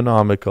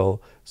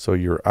 economical, so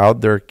you're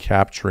out there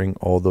capturing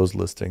all those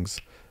listings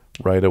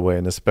right away.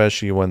 And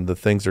especially when the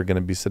things are going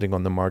to be sitting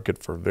on the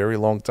market for a very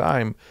long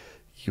time,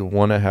 you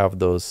want to have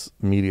those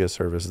media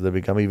services that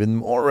become even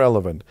more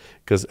relevant,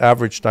 because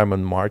average time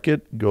on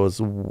market goes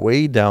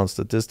way down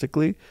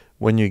statistically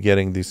when you're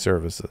getting these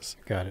services.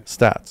 Got it.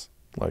 Stats,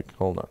 like,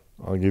 hold on,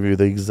 I'll give you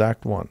the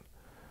exact one.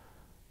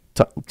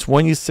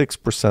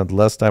 26%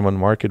 less time on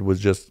market was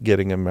just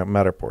getting a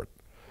Matterport.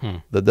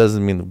 That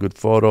doesn't mean good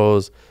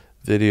photos,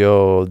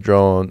 video,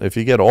 drone. If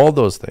you get all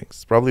those things,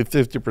 it's probably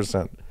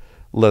 50%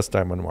 less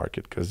time on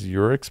market, because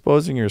you're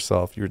exposing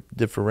yourself, you're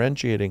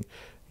differentiating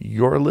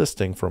your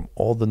listing from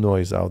all the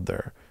noise out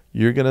there.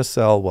 You're going to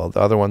sell while the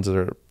other ones that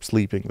are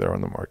sleeping there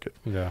on the market.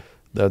 Yeah.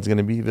 That's going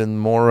to be even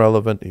more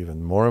relevant,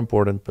 even more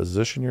important.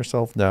 Position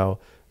yourself now.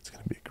 It's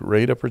going to be a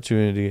great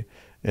opportunity.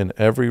 In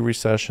every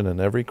recession and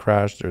every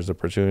crash, there's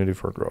opportunity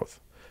for growth.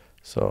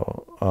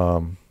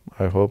 So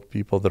I hope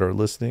people that are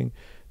listening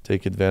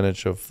take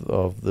advantage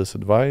of this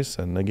advice.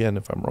 And again,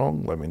 if I'm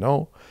wrong, let me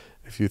know.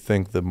 If you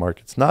think the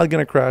market's not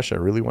going to crash, I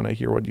really want to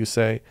hear what you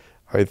say.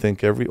 I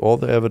think all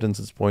the evidence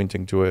is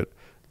pointing to it,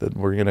 that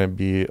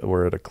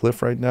we're at a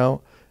cliff right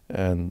now,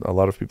 and a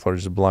lot of people are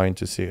just blind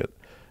to see it.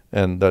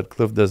 And that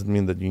cliff doesn't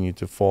mean that you need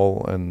to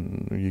fall,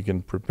 and you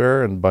can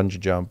prepare and bungee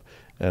jump,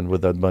 and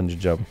with that bungee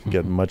jump,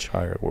 get much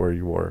higher where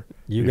you were.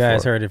 You before.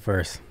 guys heard it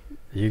first.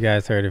 You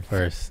guys heard it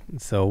first.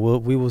 So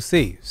we will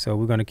see. So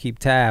we're going to keep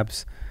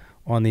tabs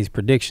on these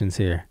predictions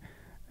here,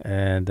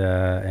 and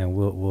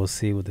we'll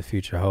see what the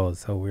future holds.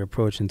 So we're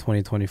approaching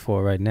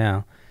 2024 right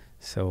now.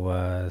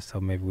 So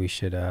maybe we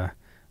should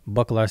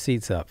buckle our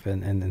seats up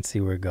and see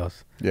where it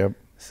goes. Yep.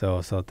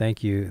 So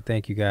thank you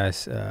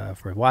guys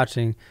for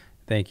watching.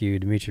 Thank you,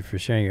 Dimitri, for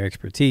sharing your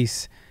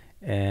expertise,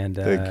 and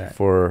thank you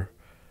for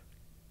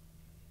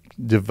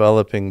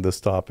developing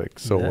this topic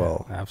so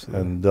well.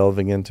 Absolutely. And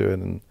delving into it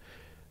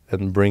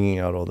and bringing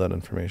out all that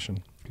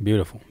information.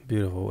 Beautiful.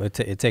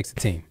 It takes a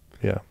team.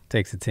 Yeah,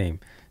 takes a team.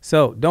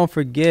 So don't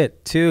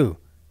forget to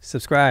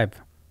subscribe,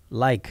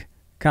 like,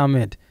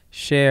 comment,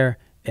 share,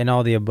 and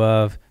all the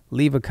above.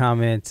 Leave a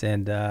comment,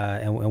 and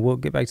we'll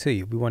get back to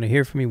you. We want to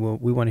hear from you.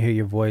 We want to hear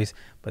your voice.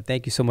 But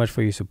thank you so much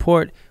for your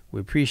support. We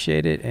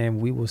appreciate it,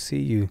 and we will see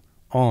you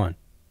on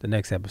the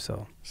next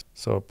episode.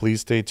 So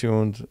please stay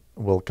tuned.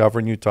 We'll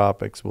cover new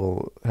topics.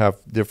 We'll have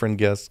different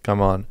guests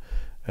come on,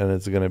 and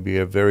it's going to be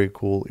a very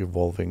cool,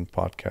 evolving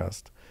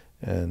podcast.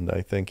 And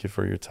I thank you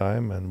for your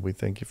time, and we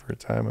thank you for your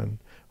time, and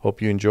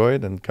hope you enjoy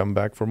it and come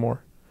back for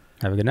more.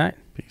 Have a good night.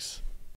 Peace.